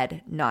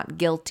pled not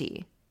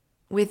guilty.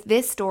 With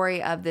this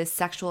story of this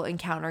sexual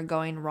encounter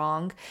going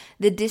wrong,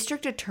 the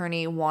district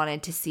attorney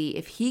wanted to see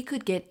if he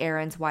could get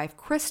Aaron's wife,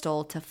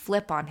 Crystal, to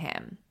flip on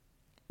him.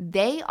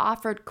 They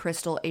offered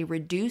Crystal a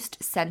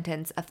reduced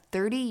sentence of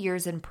 30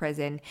 years in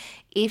prison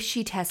if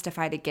she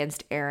testified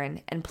against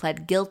Aaron and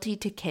pled guilty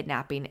to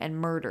kidnapping and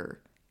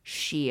murder.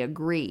 She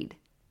agreed.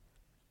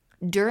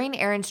 During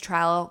Aaron's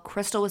trial,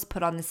 Crystal was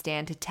put on the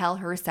stand to tell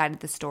her side of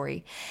the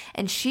story,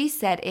 and she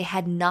said it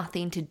had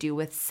nothing to do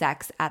with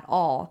sex at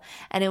all,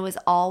 and it was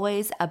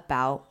always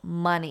about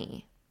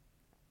money.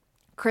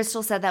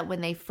 Crystal said that when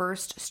they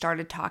first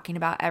started talking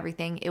about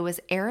everything, it was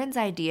Aaron's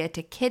idea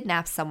to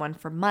kidnap someone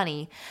for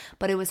money,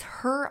 but it was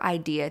her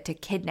idea to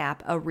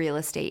kidnap a real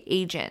estate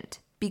agent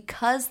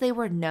because they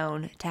were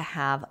known to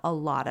have a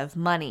lot of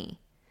money.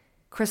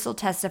 Crystal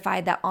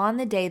testified that on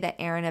the day that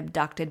Aaron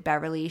abducted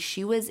Beverly,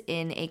 she was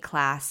in a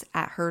class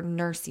at her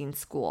nursing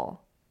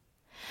school.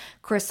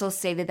 Crystal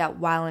stated that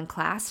while in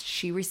class,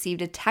 she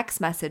received a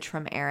text message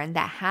from Aaron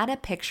that had a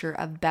picture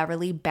of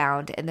Beverly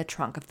bound in the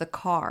trunk of the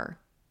car.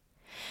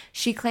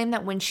 She claimed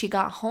that when she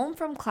got home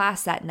from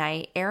class that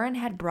night, Aaron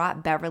had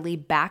brought Beverly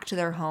back to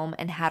their home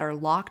and had her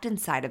locked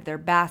inside of their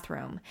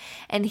bathroom.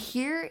 And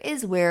here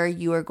is where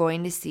you are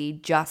going to see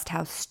just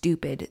how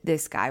stupid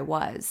this guy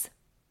was.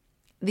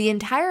 The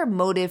entire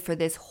motive for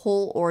this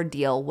whole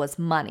ordeal was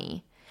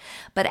money.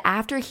 But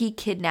after he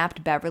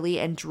kidnapped Beverly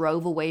and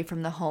drove away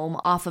from the home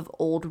off of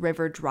Old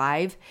River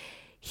Drive,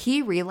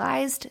 he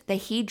realized that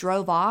he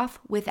drove off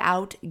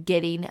without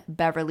getting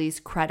Beverly's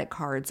credit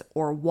cards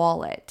or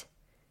wallet.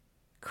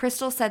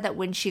 Crystal said that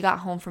when she got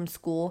home from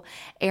school,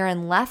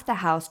 Aaron left the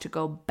house to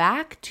go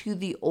back to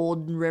the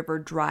Old River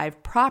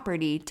Drive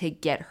property to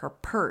get her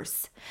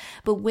purse.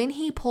 But when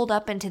he pulled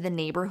up into the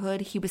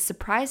neighborhood, he was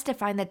surprised to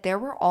find that there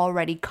were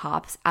already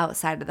cops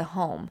outside of the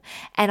home.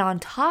 And on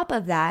top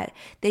of that,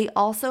 they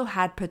also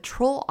had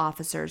patrol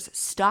officers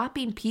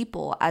stopping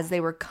people as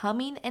they were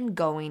coming and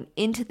going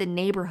into the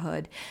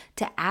neighborhood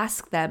to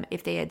ask them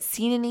if they had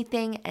seen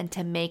anything and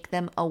to make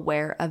them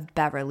aware of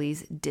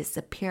Beverly's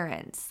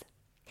disappearance.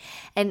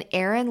 And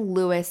Aaron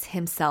Lewis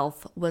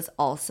himself was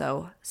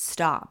also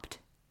stopped.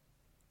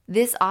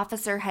 This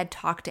officer had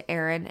talked to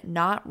Aaron,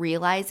 not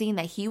realizing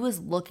that he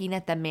was looking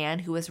at the man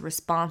who was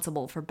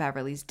responsible for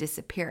Beverly's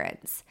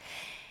disappearance.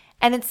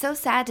 And it's so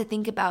sad to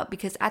think about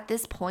because at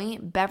this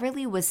point,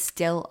 Beverly was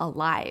still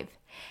alive.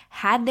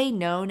 Had they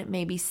known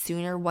maybe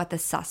sooner what the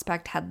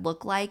suspect had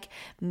looked like,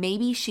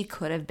 maybe she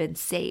could have been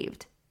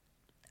saved.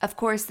 Of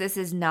course, this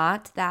is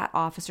not that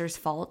officer's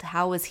fault.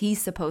 How was he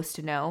supposed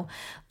to know?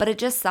 But it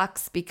just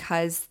sucks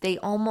because they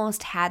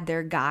almost had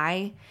their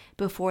guy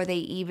before they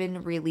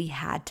even really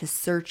had to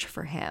search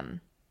for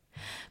him.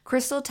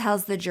 Crystal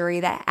tells the jury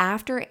that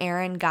after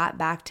Aaron got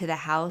back to the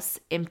house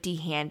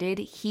empty-handed,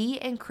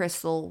 he and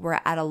Crystal were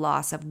at a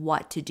loss of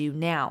what to do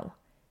now.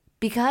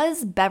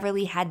 Because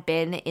Beverly had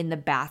been in the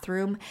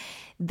bathroom,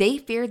 they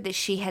feared that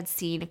she had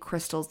seen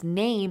Crystal's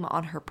name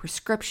on her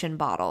prescription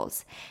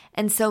bottles.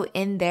 And so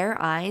in their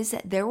eyes,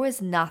 there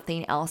was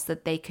nothing else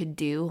that they could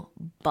do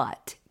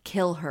but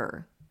kill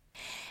her.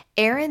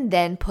 Aaron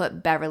then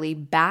put Beverly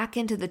back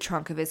into the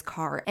trunk of his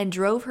car and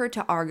drove her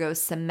to Argo's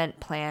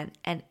cement plant,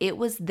 and it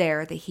was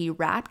there that he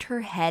wrapped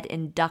her head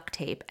in duct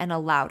tape and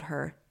allowed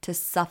her to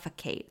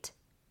suffocate.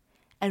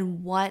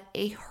 And what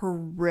a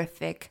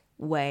horrific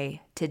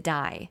way to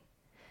die.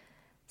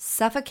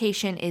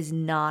 Suffocation is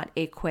not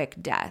a quick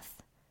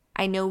death.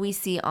 I know we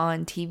see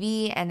on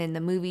TV and in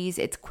the movies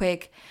it's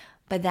quick,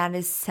 but that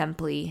is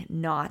simply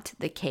not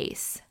the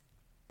case.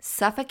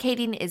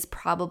 Suffocating is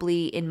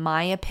probably, in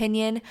my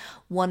opinion,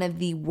 one of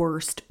the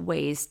worst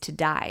ways to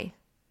die.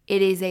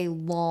 It is a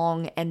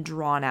long and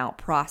drawn out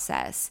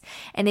process,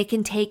 and it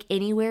can take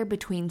anywhere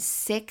between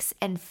 6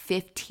 and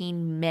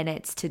 15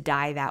 minutes to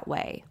die that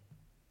way.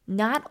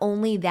 Not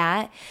only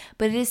that,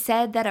 but it is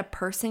said that a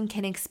person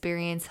can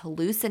experience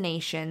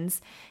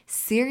hallucinations,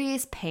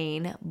 serious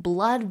pain,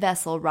 blood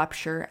vessel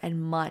rupture,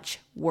 and much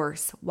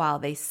worse while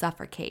they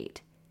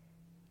suffocate.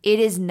 It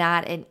is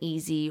not an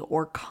easy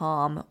or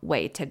calm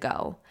way to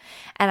go.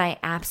 And I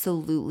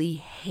absolutely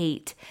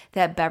hate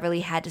that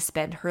Beverly had to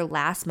spend her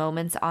last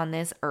moments on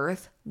this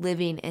earth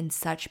living in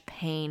such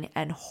pain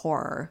and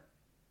horror.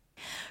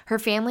 Her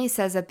family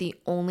says that the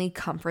only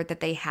comfort that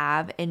they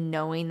have in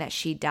knowing that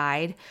she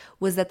died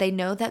was that they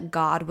know that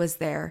God was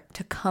there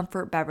to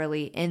comfort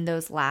Beverly in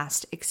those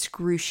last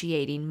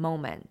excruciating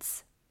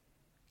moments.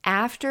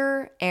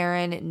 After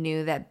Aaron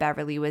knew that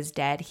Beverly was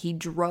dead, he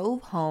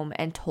drove home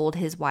and told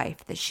his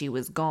wife that she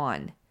was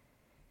gone.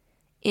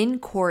 In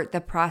court,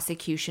 the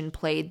prosecution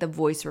played the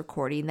voice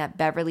recording that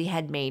Beverly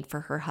had made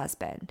for her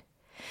husband.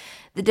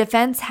 The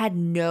defense had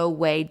no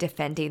way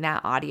defending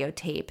that audio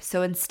tape,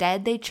 so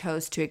instead they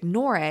chose to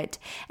ignore it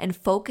and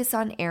focus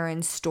on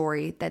Aaron's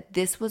story that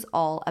this was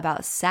all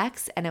about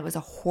sex and it was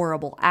a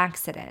horrible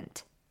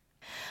accident.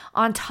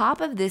 On top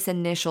of this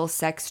initial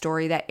sex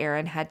story that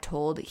Aaron had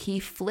told, he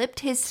flipped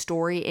his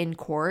story in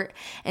court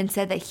and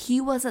said that he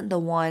wasn't the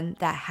one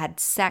that had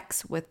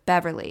sex with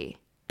Beverly,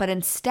 but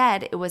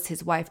instead it was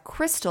his wife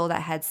Crystal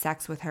that had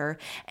sex with her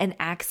and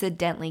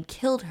accidentally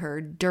killed her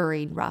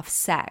during rough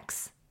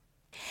sex.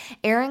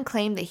 Aaron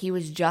claimed that he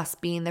was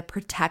just being the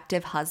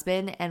protective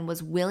husband and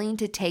was willing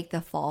to take the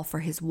fall for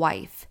his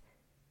wife.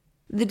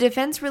 The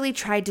defense really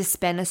tried to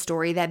spin a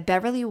story that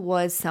Beverly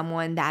was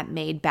someone that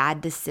made bad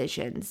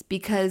decisions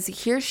because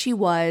here she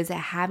was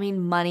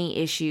having money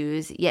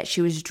issues, yet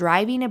she was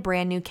driving a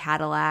brand new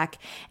Cadillac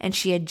and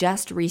she had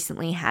just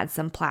recently had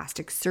some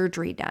plastic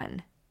surgery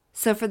done.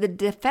 So for the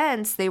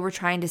defense, they were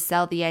trying to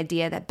sell the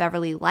idea that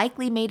Beverly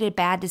likely made a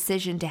bad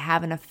decision to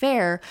have an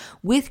affair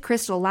with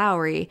Crystal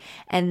Lowry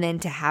and then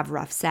to have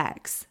rough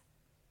sex.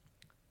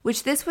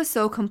 Which this was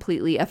so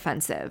completely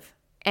offensive.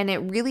 And it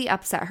really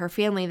upset her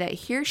family that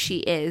here she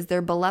is,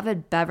 their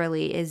beloved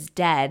Beverly is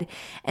dead,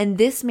 and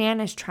this man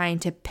is trying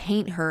to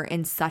paint her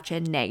in such a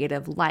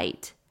negative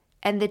light.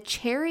 And the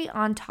cherry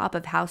on top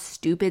of how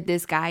stupid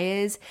this guy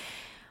is,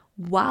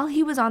 while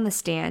he was on the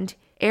stand,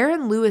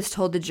 Aaron Lewis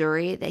told the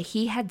jury that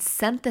he had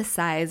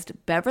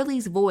synthesized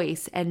Beverly's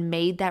voice and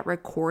made that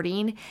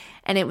recording,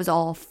 and it was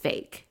all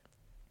fake.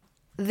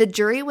 The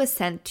jury was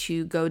sent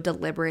to go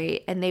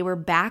deliberate, and they were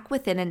back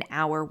within an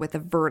hour with a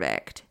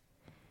verdict.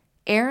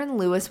 Aaron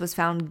Lewis was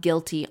found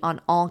guilty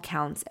on all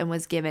counts and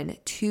was given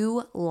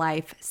 2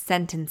 life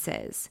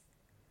sentences.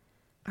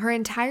 Her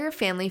entire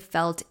family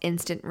felt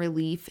instant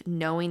relief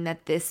knowing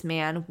that this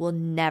man will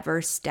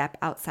never step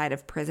outside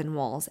of prison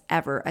walls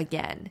ever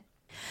again.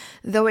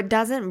 Though it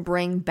doesn't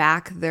bring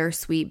back their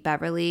sweet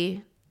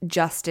Beverly,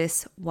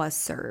 justice was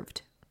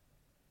served.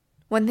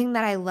 One thing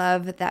that I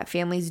love that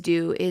families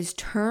do is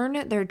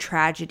turn their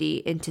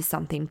tragedy into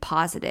something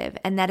positive,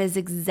 and that is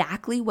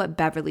exactly what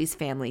Beverly's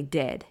family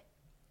did.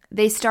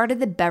 They started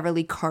the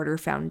Beverly Carter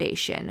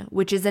Foundation,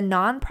 which is a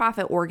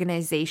nonprofit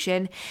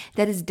organization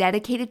that is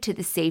dedicated to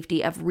the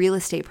safety of real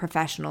estate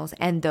professionals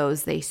and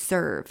those they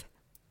serve.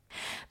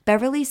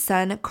 Beverly's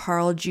son,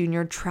 Carl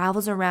Jr.,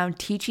 travels around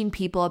teaching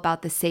people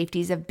about the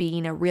safeties of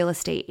being a real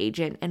estate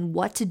agent and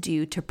what to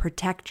do to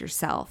protect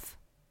yourself.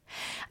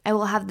 I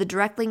will have the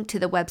direct link to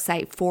the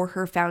website for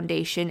her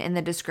foundation in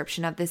the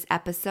description of this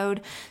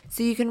episode,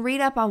 so you can read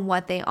up on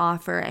what they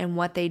offer and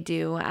what they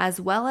do, as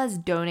well as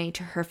donate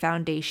to her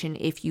foundation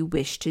if you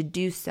wish to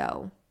do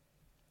so.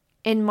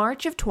 In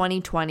March of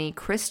 2020,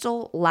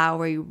 Crystal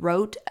Lowry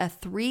wrote a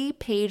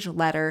 3-page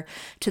letter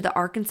to the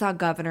Arkansas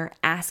governor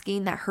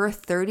asking that her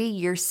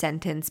 30-year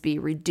sentence be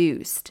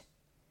reduced.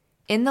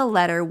 In the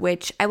letter,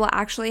 which I will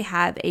actually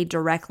have a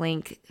direct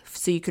link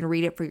so you can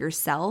read it for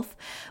yourself,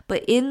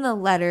 but in the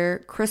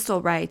letter,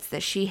 Crystal writes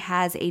that she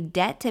has a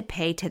debt to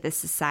pay to the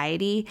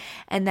society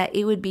and that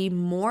it would be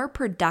more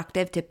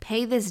productive to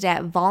pay this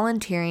debt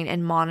volunteering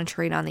and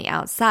monitoring on the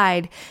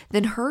outside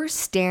than her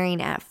staring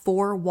at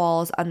 4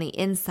 walls on the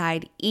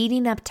inside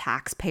eating up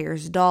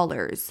taxpayers'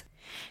 dollars.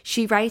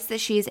 She writes that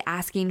she is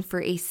asking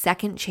for a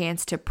second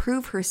chance to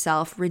prove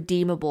herself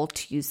redeemable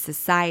to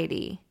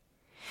society.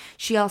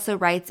 She also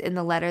writes in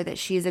the letter that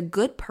she is a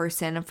good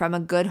person from a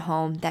good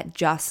home that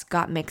just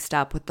got mixed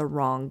up with the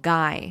wrong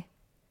guy.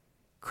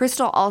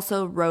 Crystal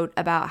also wrote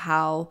about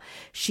how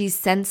she's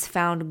since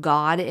found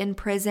God in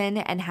prison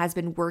and has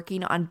been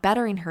working on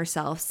bettering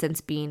herself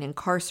since being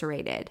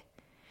incarcerated.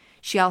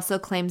 She also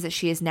claims that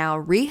she is now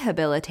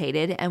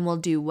rehabilitated and will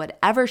do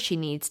whatever she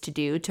needs to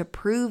do to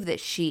prove that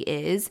she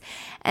is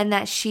and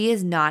that she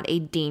is not a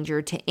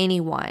danger to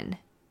anyone.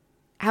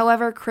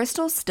 However,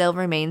 Crystal still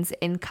remains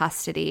in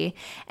custody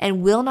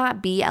and will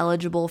not be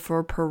eligible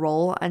for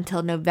parole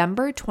until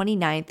November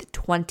 29th,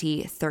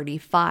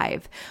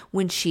 2035,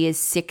 when she is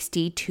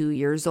 62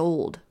 years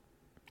old.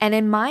 And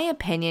in my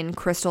opinion,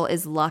 Crystal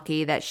is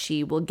lucky that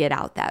she will get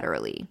out that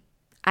early.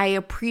 I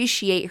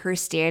appreciate her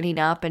standing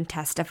up and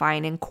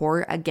testifying in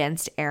court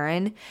against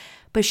Aaron,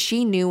 but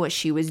she knew what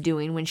she was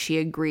doing when she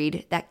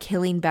agreed that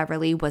killing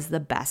Beverly was the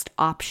best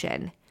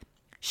option.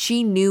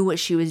 She knew what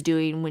she was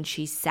doing when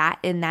she sat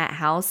in that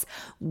house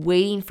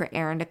waiting for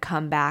Aaron to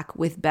come back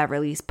with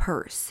Beverly's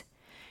purse.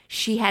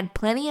 She had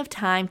plenty of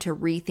time to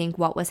rethink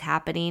what was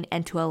happening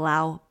and to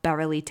allow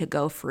Beverly to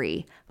go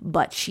free,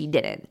 but she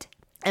didn't.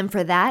 And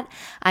for that,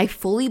 I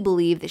fully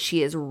believe that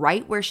she is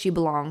right where she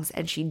belongs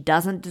and she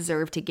doesn't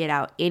deserve to get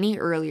out any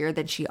earlier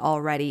than she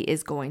already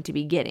is going to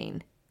be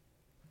getting.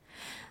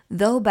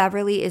 Though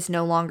Beverly is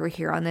no longer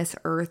here on this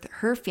earth,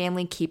 her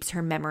family keeps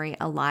her memory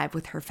alive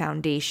with her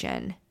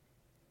foundation.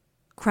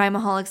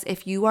 Crimeaholics,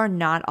 if you are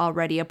not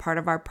already a part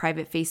of our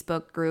private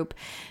Facebook group,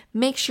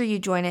 make sure you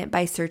join it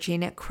by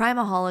searching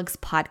Crimeaholics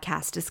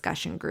Podcast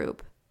Discussion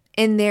Group.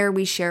 In there,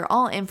 we share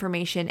all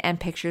information and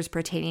pictures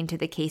pertaining to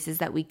the cases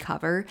that we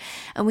cover,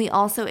 and we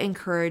also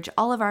encourage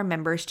all of our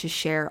members to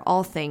share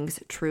all things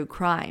true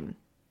crime.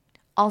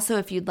 Also,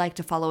 if you'd like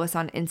to follow us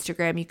on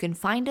Instagram, you can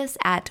find us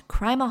at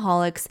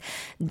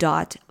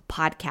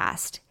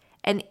crimeaholics.podcast.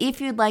 And if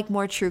you'd like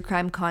more true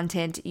crime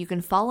content, you can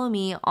follow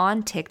me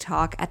on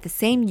TikTok at the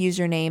same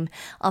username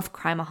of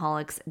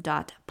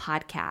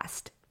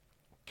crimeaholics.podcast.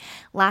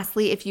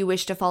 Lastly, if you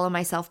wish to follow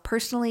myself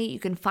personally, you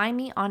can find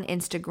me on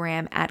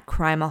Instagram at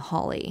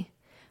Crimeaholic.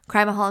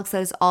 Crimeaholics,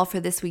 that is all for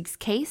this week's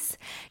case.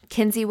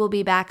 Kinsey will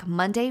be back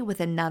Monday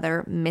with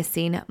another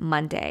Missing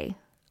Monday.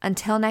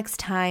 Until next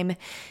time,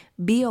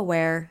 be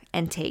aware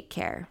and take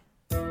care.